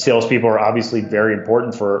salespeople are obviously very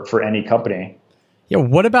important for any company. Yeah.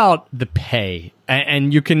 What about the pay?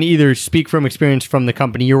 And you can either speak from experience from the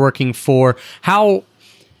company you're working for. How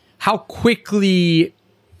quickly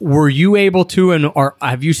were you able to, or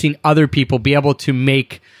have you seen other people be able to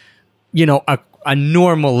make, a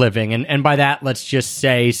normal living? And by that, let's just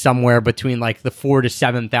say somewhere between the $4,000 to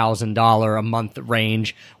 $7,000 a month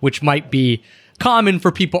range, which might be common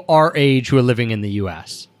for people our age who are living in the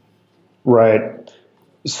U.S. Right.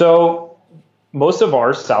 So most of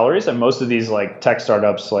our salaries and most of these tech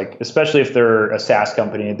startups, especially if they're a SaaS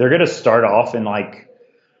company, they're going to start off in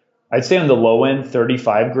I'd say on the low end,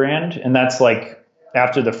 35 grand. And that's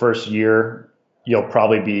after the first year, you'll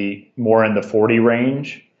probably be more in the 40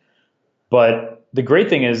 range. But the great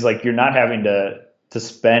thing is you're not having to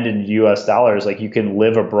spend in US dollars. You can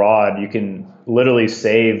live abroad. You can literally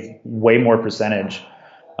save way more percentage.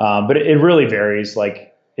 But it really varies.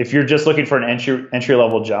 If you're just looking for an entry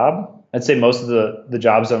level job, I'd say most of the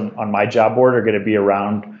jobs on my job board are going to be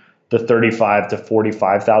around the $35,000 to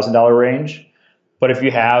 $45,000 range. But if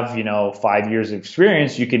you have 5 years of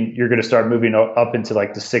experience, you're going to start moving up into the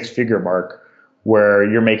 6-figure mark, where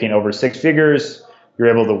you're making over 6 figures. You're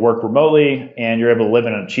able to work remotely, and you're able to live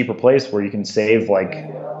in a cheaper place where you can save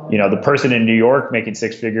the person in New York making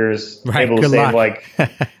 6 figures, right, able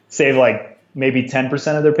to save maybe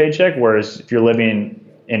 10% of their paycheck. Whereas if you're living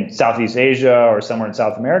in Southeast Asia or somewhere in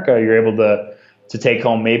South America, you're able to take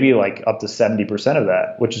home maybe up to 70% of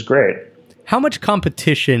that, which is great. How much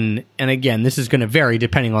competition, and again, this is going to vary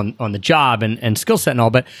depending on the job and skill set and all,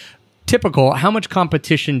 but typical, how much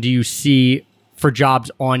competition do you see for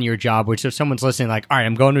jobs on your job, which if someone's listening, like, all right,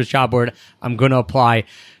 I'm going to a job board, I'm going to apply,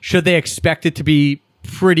 should they expect it to be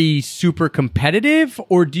pretty super competitive,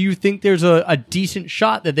 or do you think there's a decent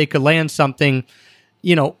shot that they could land something,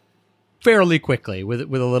 fairly quickly with a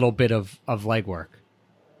little bit of legwork?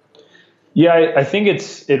 Yeah, I think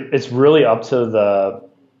it's really up to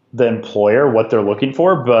the employer what they're looking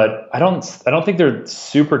for, but I don't think they're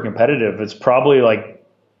super competitive. It's probably like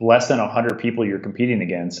less than 100 people you're competing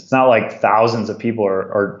against. It's not like thousands of people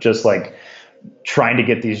are just like trying to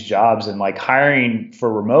get these jobs, and like hiring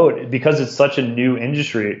for remote, because it's such a new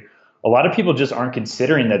industry. A lot of people just aren't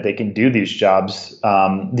considering that they can do these jobs,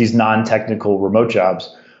 these non-technical remote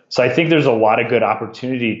jobs. So I think there's a lot of good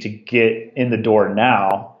opportunity to get in the door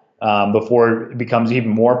now, before it becomes even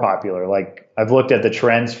more popular. Like I've looked at the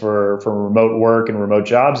trends for remote work and remote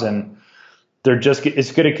jobs, and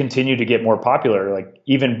it's going to continue to get more popular. Like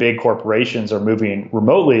even big corporations are moving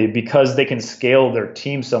remotely because they can scale their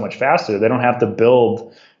team so much faster. They don't have to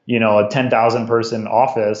build, a 10,000 person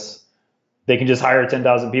office. They can just hire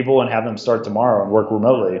 10,000 people and have them start tomorrow and work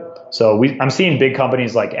remotely. So I'm seeing big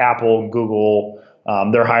companies like Apple, Google,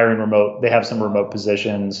 they're hiring remote. They have some remote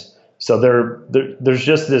positions. So there's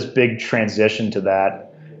just this big transition to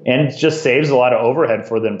that, and it just saves a lot of overhead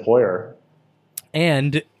for the employer.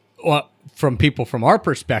 And from our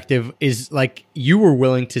perspective, is like you were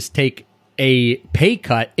willing to take a pay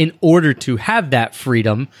cut in order to have that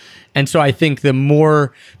freedom. And so I think the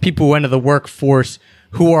more people who enter the workforce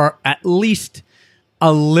who are at least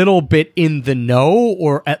a little bit in the know,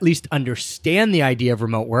 or at least understand the idea of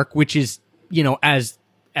remote work, which is,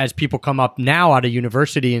 as people come up now out of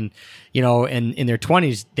university and, and in their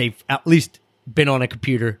 20s, they've at least been on a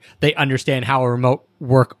computer. They understand how a remote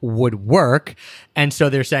work would work. And so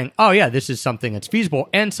they're saying, oh yeah, this is something that's feasible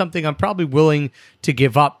and something I'm probably willing to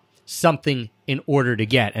give up something in order to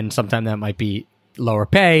get. And sometimes that might be lower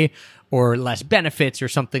pay or less benefits or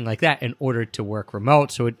something like that in order to work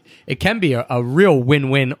remote. So it can be a real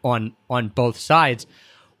win-win on both sides.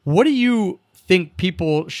 What do you think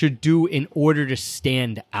people should do in order to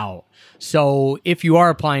stand out? So if you are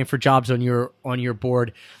applying for jobs on your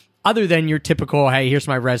board, other than your typical, hey, here's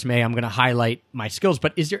my resume, I'm going to highlight my skills,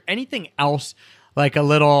 but is there anything else, like a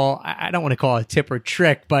little, I don't want to call it a tip or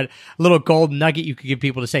trick, but a little gold nugget you could give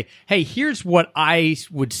people to say, hey, here's what I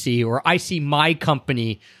would see, or I see my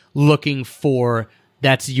company looking for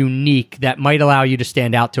that's unique, that might allow you to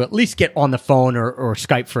stand out to at least get on the phone or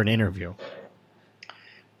Skype for an interview?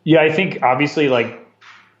 Yeah, I think obviously like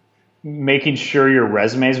making sure your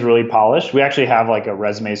resume is really polished. We actually have like a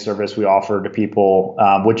resume service we offer to people,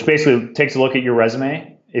 which basically takes a look at your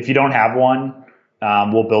resume. If you don't have one,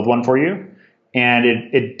 we'll build one for you. And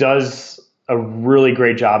it does a really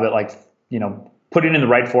great job at like, putting in the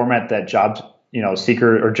right format that job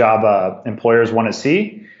seeker or job employers want to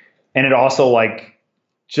see. And it also like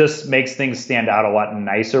just makes things stand out a lot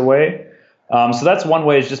nicer way. So that's one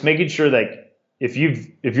way, is just making sure that if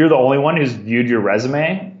you're the only one who's viewed your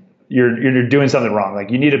resume, you're doing something wrong. Like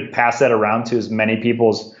you need to pass that around to as many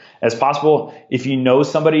people as possible. If you know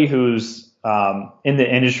somebody who's in the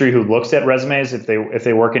industry who looks at resumes, if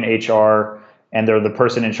they work in HR and they're the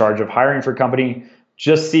person in charge of hiring for a company,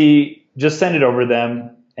 just send it over to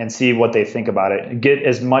them and see what they think about it. Get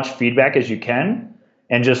as much feedback as you can,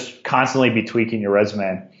 and just constantly be tweaking your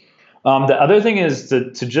resume. The other thing is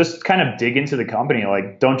to just kind of dig into the company.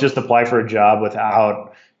 Like don't just apply for a job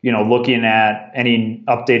without looking at any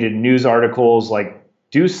updated news articles. Like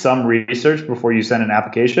do some research before you send an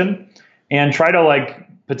application, and try to like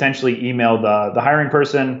potentially email the hiring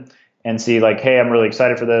person and see like, hey, I'm really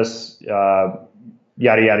excited for this, yada,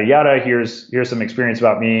 yada, yada. Here's some experience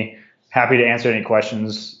about me. Happy to answer any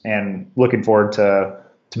questions, and looking forward to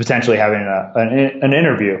potentially having an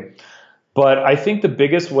interview. But I think the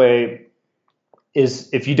biggest way is,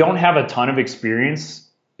 if you don't have a ton of experience,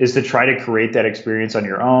 is to try to create that experience on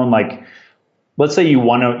your own. Like, let's say you're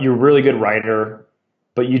a really good writer,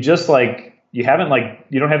 but you just you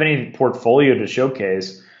don't have any portfolio to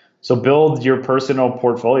showcase. So build your personal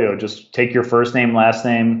portfolio. Just take your first name, last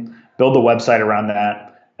name, build a website around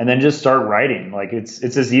that, and then just start writing. Like it's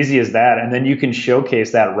as easy as that. And then you can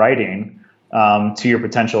showcase that writing to your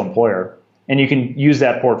potential employer, and you can use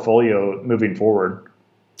that portfolio moving forward.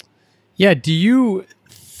 Yeah. Do you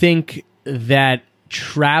think that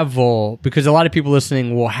travel, because a lot of people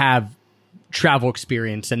listening will have travel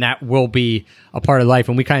experience, and that will be a part of life.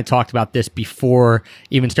 And we kind of talked about this before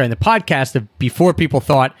even starting the podcast, before people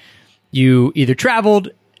thought you either traveled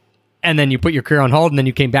and then you put your career on hold and then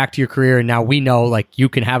you came back to your career. And now we know like you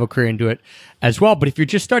can have a career and do it as well. But if you're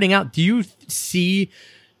just starting out, do you see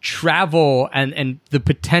travel and the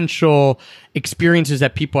potential experiences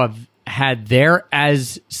that people have had there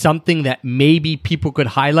as something that maybe people could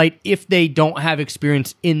highlight if they don't have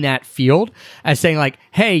experience in that field, as saying like,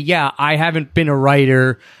 hey, yeah, I haven't been a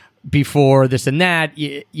writer before this and that,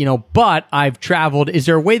 but I've traveled. Is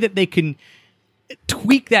there a way that they can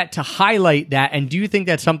tweak that to highlight that? And do you think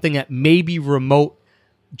that's something that maybe remote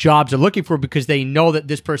jobs are looking for because they know that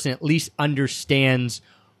this person at least understands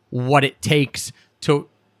what it takes to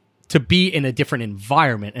be in a different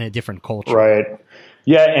environment and a different culture? Right.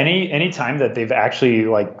 Yeah. Any time that they've actually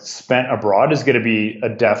like spent abroad is going to be a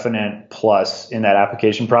definite plus in that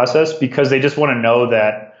application process, because they just want to know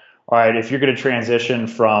that, all right, if you're going to transition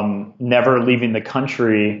from never leaving the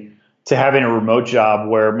country to having a remote job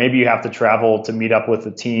where maybe you have to travel to meet up with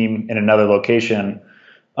the team in another location,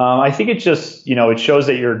 I think it just, it shows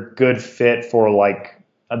that you're a good fit for like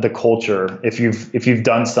the culture if you've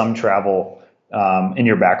done some travel in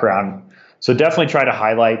your background. So definitely try to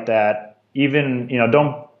highlight that. Even,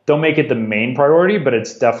 don't make it the main priority, but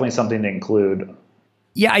it's definitely something to include.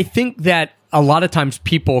 Yeah, I think that a lot of times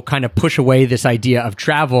people kind of push away this idea of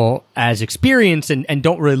travel as experience and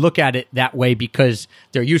don't really look at it that way because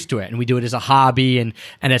they're used to it. And we do it as a hobby and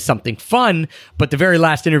as something fun. But the very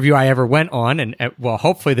last interview I ever went on, and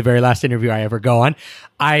hopefully the very last interview I ever go on,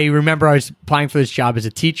 I remember I was applying for this job as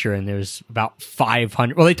a teacher and there's about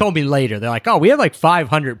 500. Well, they told me later. They're like, oh, we have like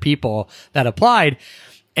 500 people that applied.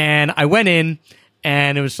 And I went in,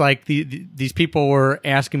 and it was like these people were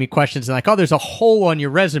asking me questions and like, oh, there's a hole on your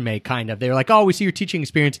resume, kind of. They were like, oh, we see your teaching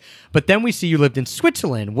experience, but then we see you lived in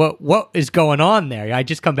Switzerland. What is going on there? I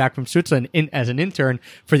just come back from Switzerland as an intern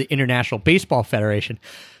for the International Baseball Federation.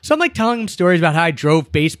 So I'm like telling them stories about how I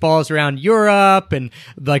drove baseballs around Europe and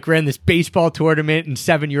like ran this baseball tournament in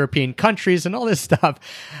 7 European countries and all this stuff.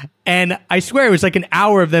 And I swear it was like an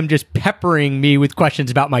hour of them just peppering me with questions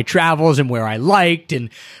about my travels and where I liked and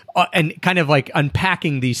kind of like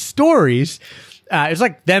unpacking these stories. It was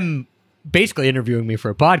like them basically interviewing me for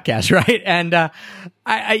a podcast, right? And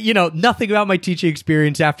I nothing about my teaching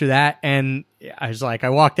experience after that. And I was like,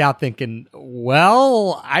 I walked out thinking,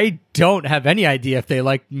 well, I don't have any idea if they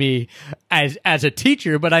liked me as a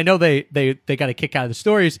teacher, but I know they got a kick out of the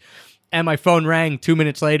stories. And my phone rang 2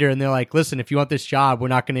 minutes later, and they're like, listen, if you want this job, we're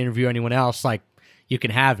not going to interview anyone else. Like, you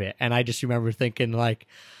can have it. And I just remember thinking, like,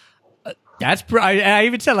 I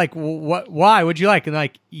even said, like, why? What'd you like? And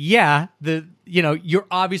like, yeah, you're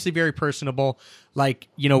obviously very personable. Like,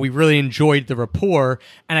 we really enjoyed the rapport.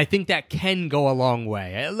 And I think that can go a long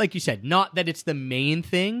way. Like you said, not that it's the main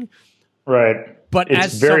thing. Right. But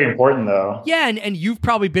it's very important, though. Yeah, and you've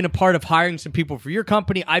probably been a part of hiring some people for your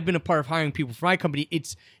company. I've been a part of hiring people for my company.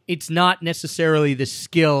 It's not necessarily the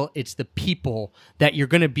skill, it's the people that you're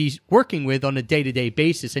going to be working with on a day-to-day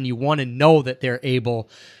basis, and you want to know that they're able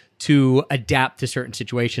to adapt to certain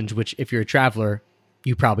situations, which if you're a traveler,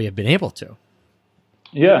 you probably have been able to.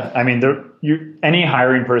 Yeah, I mean, any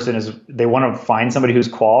hiring person they want to find somebody who's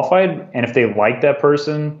qualified, and if they like that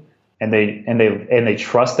person and they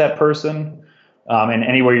trust that person, and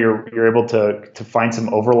anywhere you're able to find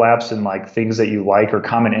some overlaps in like things that you like or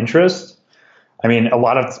common interests. I mean, a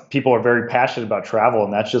lot of people are very passionate about travel,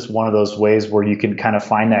 and that's just one of those ways where you can kind of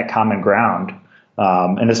find that common ground.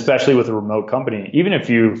 And especially with a remote company, even if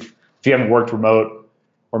you haven't worked remote,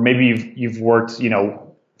 or maybe you've worked,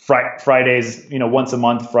 Fridays, once a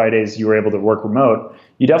month, Fridays, you were able to work remote.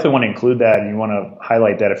 You definitely want to include that, and you want to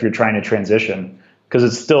highlight that if you're trying to transition, because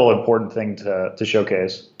it's still an important thing to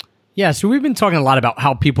showcase. Yeah, so we've been talking a lot about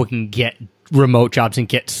how people can get remote jobs and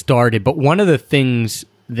get started, but one of the things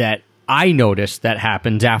that I noticed that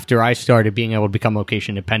happens after I started being able to become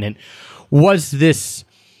location independent was this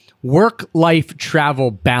work-life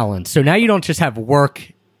travel balance. So now you don't just have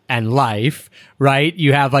work and life, right?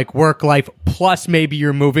 You have like work-life plus maybe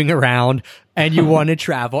you're moving around and you want to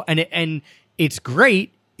travel, and it's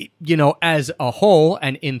great, as a whole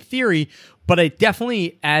and in theory, but it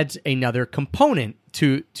definitely adds another component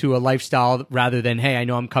to a lifestyle rather than, hey, I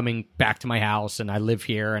know I'm coming back to my house and I live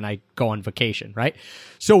here and I go on vacation, right?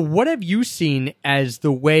 So what have you seen as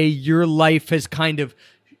the way your life has kind of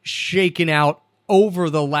shaken out over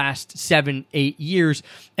the last 7-8 years,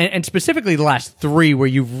 and specifically the last 3, where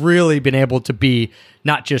you've really been able to be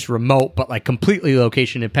not just remote, but like completely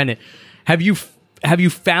location independent? Have you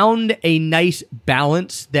found a nice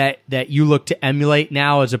balance that you look to emulate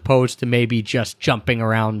now, as opposed to maybe just jumping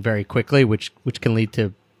around very quickly, which can lead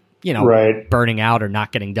to, right, burning out or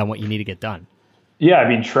not getting done what you need to get done? Yeah, I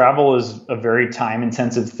mean, travel is a very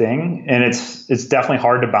time-intensive thing, and it's definitely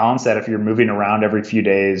hard to balance that if you're moving around every few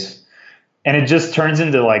days. and it just turns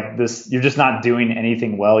into like this, you're just not doing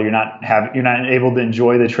anything well. You're not able to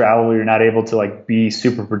enjoy the travel. You're not able to like be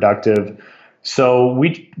super productive. So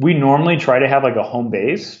we normally try to have like a home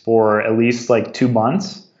base for at least like 2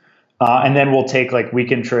 months. And then we'll take like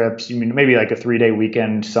weekend trips, maybe like a 3-day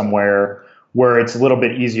weekend somewhere where it's a little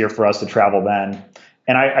bit easier for us to travel then.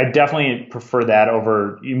 And I definitely prefer that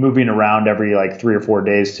over you moving around every like 3 or 4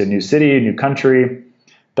 days to a new city, a new country.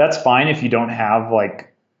 That's fine if you don't have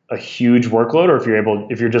like a huge workload, or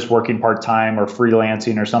if you're just working part-time or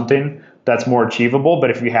freelancing or something, that's more achievable.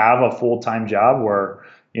 But if you have a full-time job where,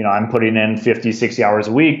 I'm putting in 50, 60 hours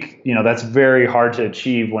a week, that's very hard to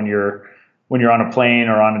achieve when you're on a plane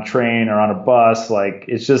or on a train or on a bus. Like,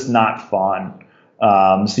 it's just not fun.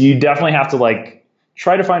 So you definitely have to like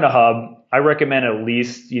try to find a hub. I recommend at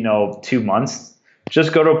least, 2 months.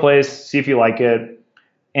 Just go to a place, see if you like it.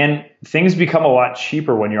 And things become a lot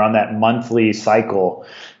cheaper when you're on that monthly cycle.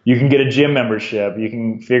 You can get a gym membership. You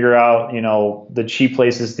can figure out, the cheap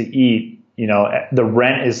places to eat. The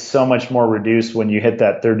rent is so much more reduced when you hit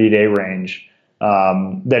that 30-day range,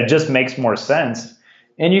 that it just makes more sense.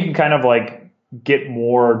 And you can kind of like get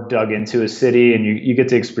more dug into a city, and you get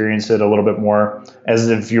to experience it a little bit more as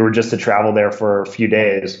if you were just to travel there for a few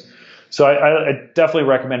days. So I definitely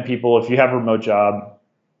recommend people, if you have a remote job,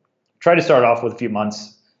 try to start off with a few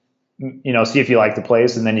months, see if you like the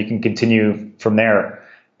place, and then you can continue from there.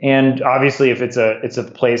 And obviously, if it's a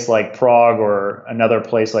place like Prague or another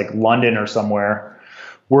place like London or somewhere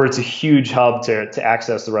where it's a huge hub to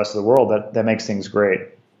access the rest of the world, that makes things great.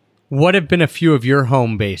 What have been a few of your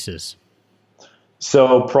home bases?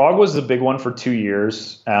 So Prague was the big one for 2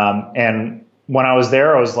 years. And when I was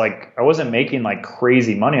there, I wasn't making like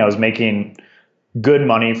crazy money. I was making good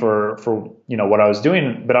money for what I was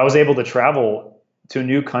doing, but I was able to travel to a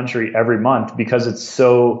new country every month because it's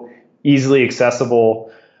so easily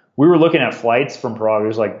accessible. We were looking at flights from Prague. It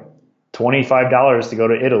was like $25 to go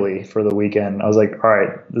to Italy for the weekend. I was like, all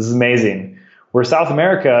right, this is amazing. Where South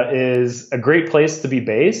America is a great place to be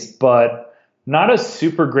based, but not a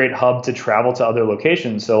super great hub to travel to other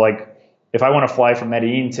locations. So like if I want to fly from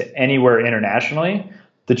Medellin to anywhere internationally,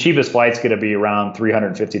 the cheapest flight's going to be around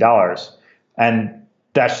 $350. And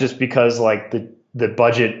that's just because like the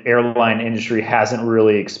budget airline industry hasn't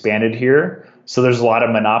really expanded here. So there's a lot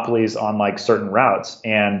of monopolies on like certain routes,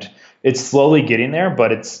 and it's slowly getting there,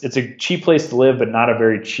 but it's a cheap place to live, but not a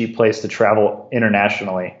very cheap place to travel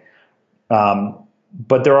internationally.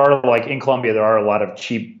 But there are like in Colombia, there are a lot of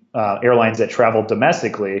cheap airlines that travel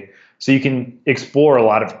domestically. So you can explore a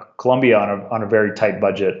lot of Colombia on a very tight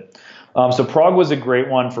budget. So Prague was a great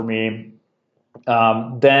one for me.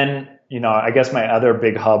 Then, I guess my other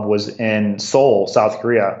big hub was in Seoul, South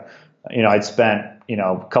Korea. I'd spent,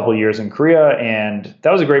 a couple of years in Korea, and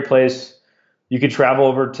that was a great place. You could travel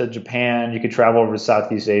over to Japan. You could travel over to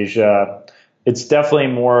Southeast Asia. It's definitely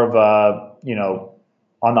more of a,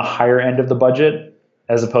 on the higher end of the budget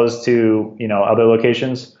as opposed to, other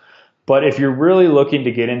locations. But if you're really looking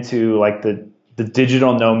to get into like the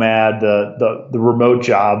digital nomad, the remote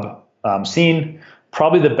job scene,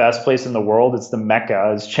 probably the best place in the world, it's the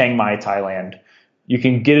Mecca, is Chiang Mai, Thailand. You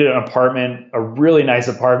can get an apartment, a really nice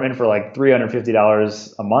apartment for like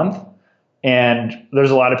 $350 a month. And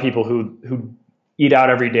there's a lot of people who eat out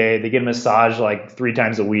every day. They get a massage like 3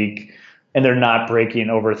 times a week, and they're not breaking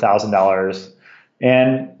over $1,000.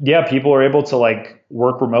 And yeah, people are able to like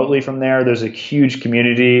work remotely from there. There's a huge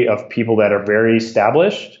community of people that are very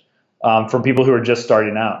established, from people who are just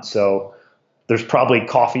starting out. So there's probably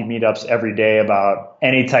coffee meetups every day about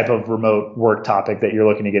any type of remote work topic that you're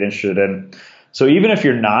looking to get interested in. So even if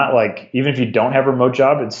even if you don't have a remote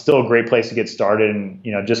job, it's still a great place to get started and,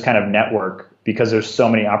 just kind of network, because there's so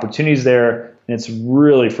many opportunities there, and it's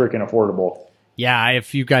really freaking affordable. Yeah,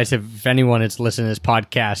 if anyone has listened to this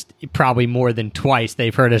podcast, probably more than twice,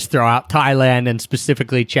 they've heard us throw out Thailand and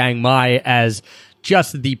specifically Chiang Mai as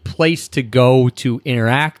just the place to go to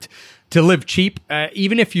interact, to live cheap.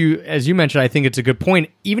 Even if you, as you mentioned, I think it's a good point,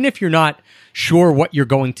 even if you're not sure what you're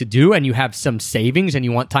going to do and you have some savings and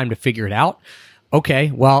you want time to figure it out,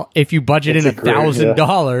 okay, well, if you budget in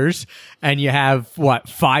 $1,000 and you have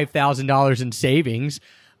 $5,000 in savings,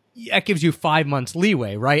 that gives you 5 months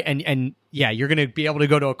leeway, right? And yeah, you're going to be able to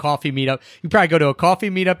go to a coffee meetup. You probably go to a coffee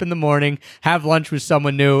meetup in the morning, have lunch with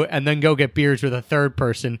someone new, and then go get beers with a third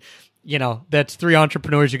person. That's 3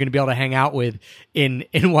 entrepreneurs you're going to be able to hang out with in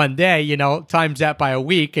one day. Times that by a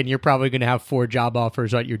week, and you're probably going to have 4 job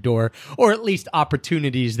offers at your door, or at least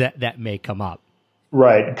opportunities that may come up.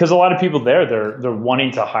 Right, because a lot of people there, they're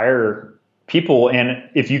wanting to hire people, and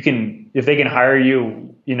if they can hire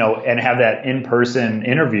you, and have that in-person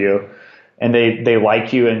interview, and they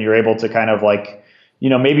like you, and you're able to kind of like,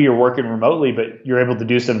 maybe you're working remotely, but you're able to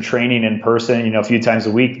do some training in person, a few times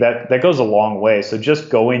a week. That goes a long way. So just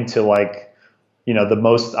going to like, the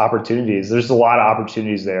most opportunities. There's a lot of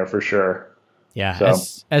opportunities there for sure. Yeah.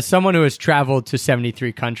 So. As someone who has traveled to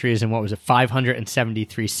 73 countries and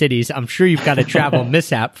 573 cities, I'm sure you've got a travel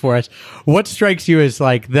mishap for us. What strikes you as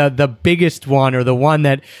like the biggest one, or the one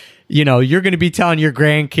that, you're going to be telling your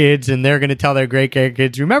grandkids and they're going to tell their great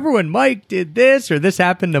grandkids, remember when Mike did this, or this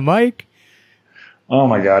happened to Mike? Oh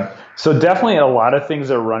my God. So definitely a lot of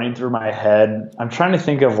things are running through my head. I'm trying to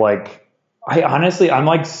think of like, I'm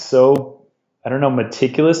like so, I don't know,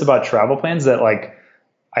 meticulous about travel plans that like,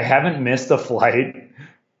 I haven't missed a flight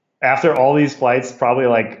after all these flights, probably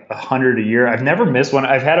like 100 a year. I've never missed one.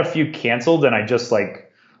 I've had a few canceled, and I just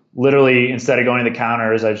like literally, instead of going to the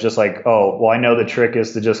counters, I was just like, oh, well, I know the trick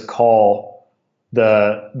is to just call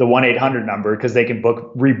the 1-800 number, because they can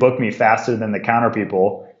rebook me faster than the counter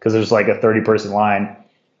people, because there's like a 30-person line.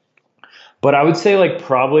 But I would say like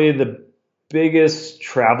probably the biggest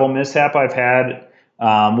travel mishap I've had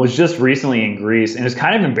was just recently in Greece, and it's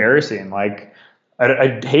kind of embarrassing. Like,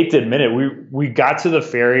 I hate to admit it. We got to the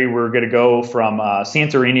ferry. We were going to go from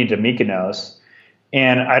Santorini to Mykonos.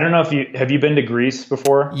 And I don't know if have you been to Greece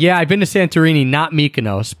before? Yeah, I've been to Santorini, not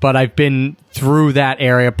Mykonos, but I've been through that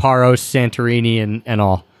area, Paros, Santorini, and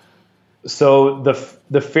all. So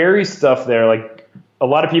the ferry stuff there, like a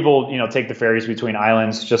lot of people, take the ferries between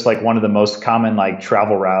islands, just like one of the most common like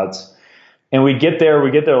travel routes. And we get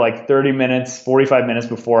there like 30 minutes, 45 minutes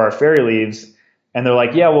before our ferry leaves. And they're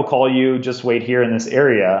like, yeah, we'll call you. Just wait here in this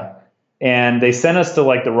area. And they sent us to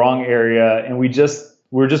like the wrong area. And we're just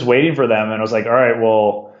waiting for them. And I was like, all right,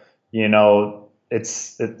 well,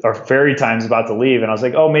 our ferry time's about to leave. And I was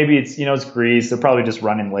like, oh, maybe it's, it's Greece. They're probably just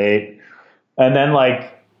running late. And then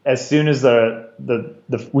like, as soon as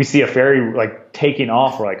we see a ferry like taking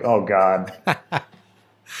off, we're like, oh God.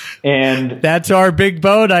 And that's our big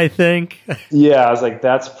boat, I think. Yeah, I was like,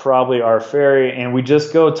 that's probably our ferry. And we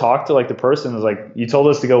just go talk to like the person. It was like, you told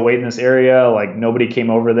us to go wait in this area. Like nobody came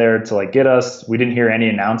over there to like get us. We didn't hear any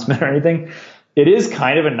announcement or anything. It is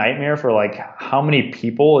kind of a nightmare for like how many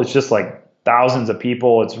people. It's just like thousands of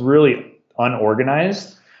people. It's really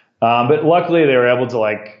unorganized. But luckily they were able to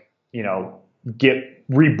like,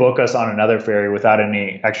 rebook us on another ferry without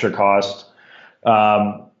any extra cost.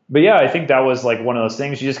 But yeah, I think that was like one of those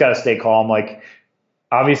things. You just got to stay calm. Like,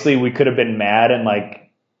 obviously we could have been mad and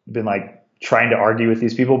like been like trying to argue with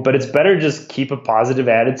these people, but it's better just keep a positive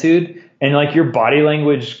attitude. And like your body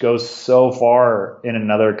language goes so far in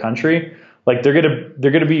another country. Like they're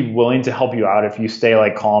gonna be willing to help you out if you stay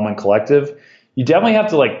like calm and collective. You definitely have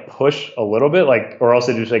to like push a little bit, like, or else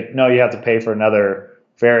they just like, no, you have to pay for another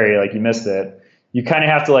ferry. Like you missed it. You kind of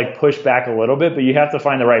have to like push back a little bit, but you have to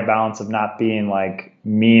find the right balance of not being like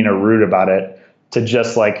mean or rude about it, to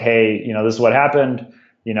just like, hey, this is what happened.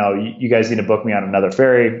 You guys need to book me on another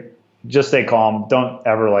ferry. Just stay calm. Don't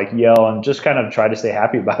ever like yell, and just kind of try to stay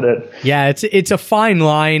happy about it. Yeah, it's a fine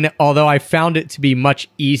line, although I found it to be much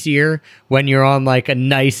easier when you're on like a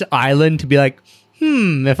nice island to be like,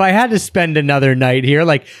 if I had to spend another night here,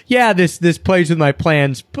 like, yeah, this plays with my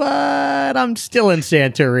plans, but I'm still in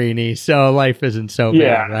Santorini, so life isn't so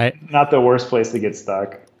bad, right? Not the worst place to get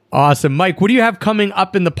stuck. Awesome. Mike, what do you have coming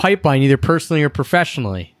up in the pipeline, either personally or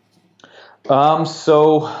professionally?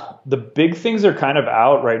 So the big things are kind of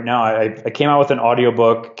out right now. I came out with an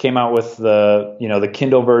audiobook, came out with the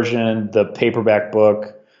Kindle version, the paperback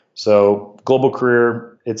book. So Global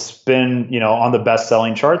Career, it's been, on the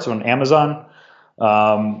best-selling charts on Amazon.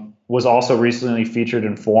 Was also recently featured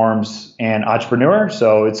in Forbes and Entrepreneur.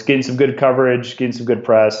 So it's getting some good coverage, getting some good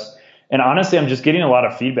press. And honestly, I'm just getting a lot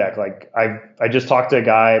of feedback. Like I just talked to a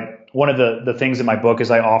guy. One of the things in my book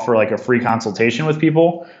is I offer like a free consultation with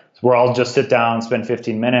people where I'll just sit down, spend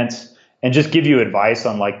 15 minutes and just give you advice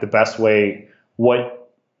on like the best way,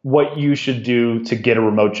 what you should do to get a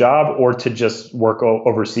remote job or to just work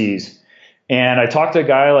overseas. And I talked to a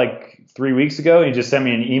guy like 3 weeks ago. He just sent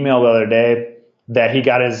me an email the other day that he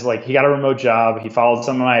got a remote job. He followed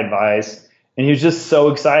some of my advice and he was just so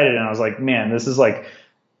excited. And I was like, man, this is like,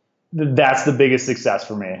 that's the biggest success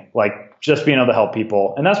for me. Like just being able to help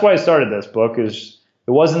people. And that's why I started this book. Is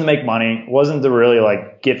it wasn't to make money. It wasn't to really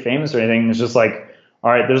like get famous or anything. It's just like,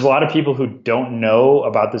 all right, there's a lot of people who don't know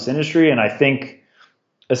about this industry. And I think,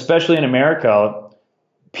 especially in America,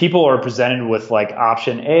 people are presented with like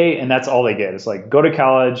option A and that's all they get. It's like, go to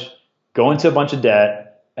college, go into a bunch of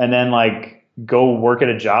debt, and then like, go work at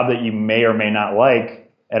a job that you may or may not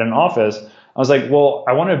like at an office. I was like, well,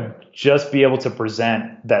 I want to just be able to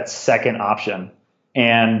present that second option.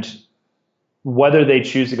 And whether they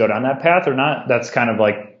choose to go down that path or not, that's kind of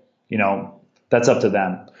like, that's up to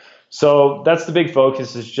them. So that's the big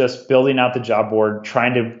focus, is just building out the job board,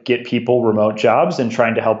 trying to get people remote jobs and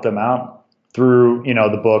trying to help them out through,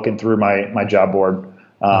 the book and through my job board.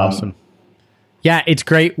 Awesome. Yeah, it's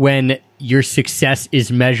great when your success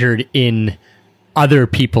is measured in other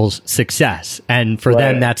people's success. And for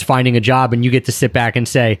them, that's finding a job, and you get to sit back and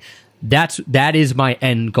say, that is my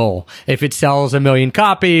end goal. If it sells 1 million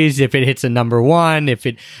copies, if it hits a number one, if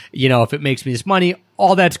it makes me this money,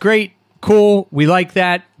 all that's great. Cool. We like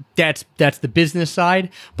that. That's the business side,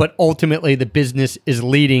 but ultimately the business is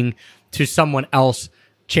leading to someone else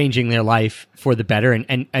changing their life for the better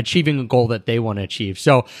and achieving a goal that they want to achieve.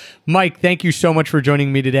 So, Mike, thank you so much for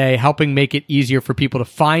joining me today, helping make it easier for people to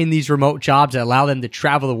find these remote jobs that allow them to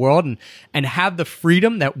travel the world and have the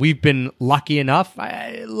freedom that we've been lucky enough,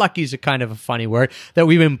 lucky is a kind of a funny word, that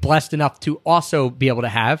we've been blessed enough to also be able to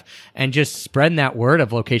have, and just spreading that word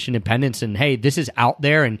of location independence. And hey, this is out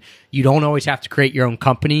there, and you don't always have to create your own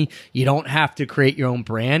company. You don't have to create your own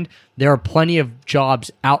brand. There are plenty of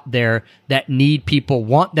jobs out there that need people,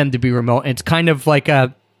 want them to be remote. And it's kind of like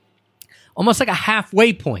almost like a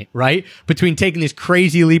halfway point, right? Between taking this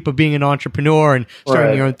crazy leap of being an entrepreneur and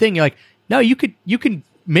starting your own thing. You're like, no, you could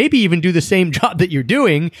maybe even do the same job that you're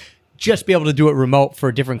doing, just be able to do it remote for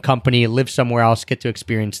a different company, live somewhere else, get to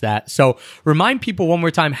experience that. So remind people one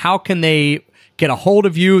more time, how can they get a hold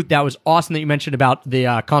of you? That was awesome that you mentioned about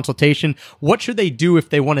the consultation. What should they do if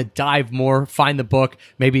they want to dive more, find the book,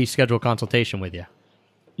 maybe schedule a consultation with you?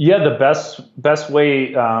 Yeah, the best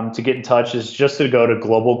way to get in touch is just to go to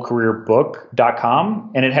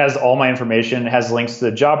globalcareerbook.com, and it has all my information. It has links to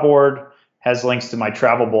the job board, has links to my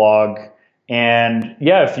travel blog, and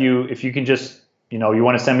yeah, if you can just you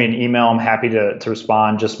want to send me an email, I'm happy to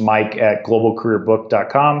respond. Just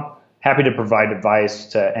Mike@globalcareerbook.com. Happy to provide advice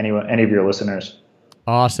to any of your listeners.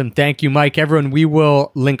 Awesome. Thank you, Mike. Everyone, we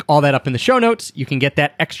will link all that up in the show notes. You can get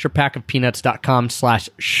that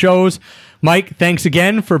extrapackofpeanuts.com/shows. Mike, thanks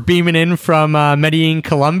again for beaming in from Medellin,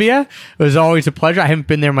 Colombia. It was always a pleasure. I haven't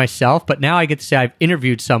been there myself, but now I get to say I've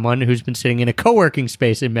interviewed someone who's been sitting in a co-working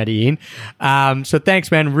space in Medellin. So thanks,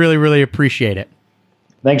 man. Really, really appreciate it.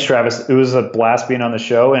 Thanks, Travis. It was a blast being on the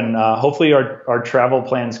show, and hopefully our travel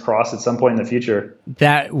plans cross at some point in the future.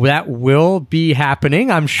 That will be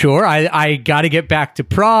happening, I'm sure. I got to get back to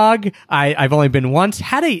Prague. I've only been once.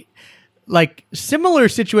 Had a similar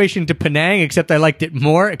situation to Penang, except I liked it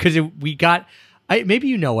more because we got. Maybe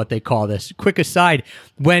you know what they call this. Quick aside: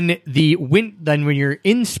 when you're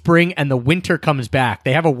in spring and the winter comes back,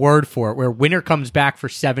 they have a word for it where winter comes back for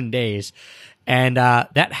 7 days. And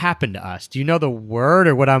that happened to us. Do you know the word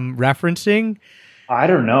or what I'm referencing? I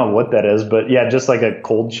don't know what that is, but yeah, just like a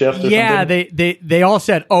cold shift or something. Yeah, they all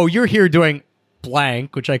said, "Oh, you're here doing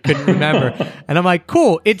blank," which I couldn't remember. And I'm like,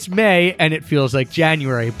 cool, it's May and it feels like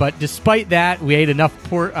January. But despite that, we ate enough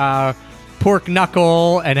pork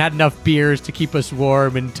knuckle and had enough beers to keep us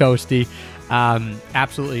warm and toasty.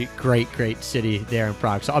 Absolutely great city there in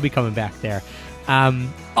Prague. So I'll be coming back there.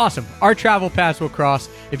 Awesome. Our travel paths will cross.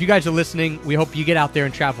 If you guys are listening, we hope you get out there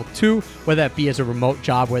and travel too, whether that be as a remote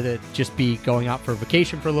job, whether it just be going out for a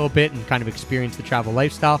vacation for a little bit and kind of experience the travel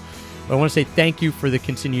lifestyle. But I want to say thank you for the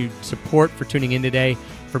continued support, for tuning in today,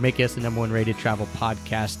 for making us the #1 rated travel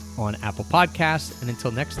podcast on Apple Podcasts. And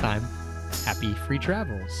until next time, happy free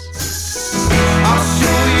travels. I'll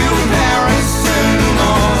show you Paris.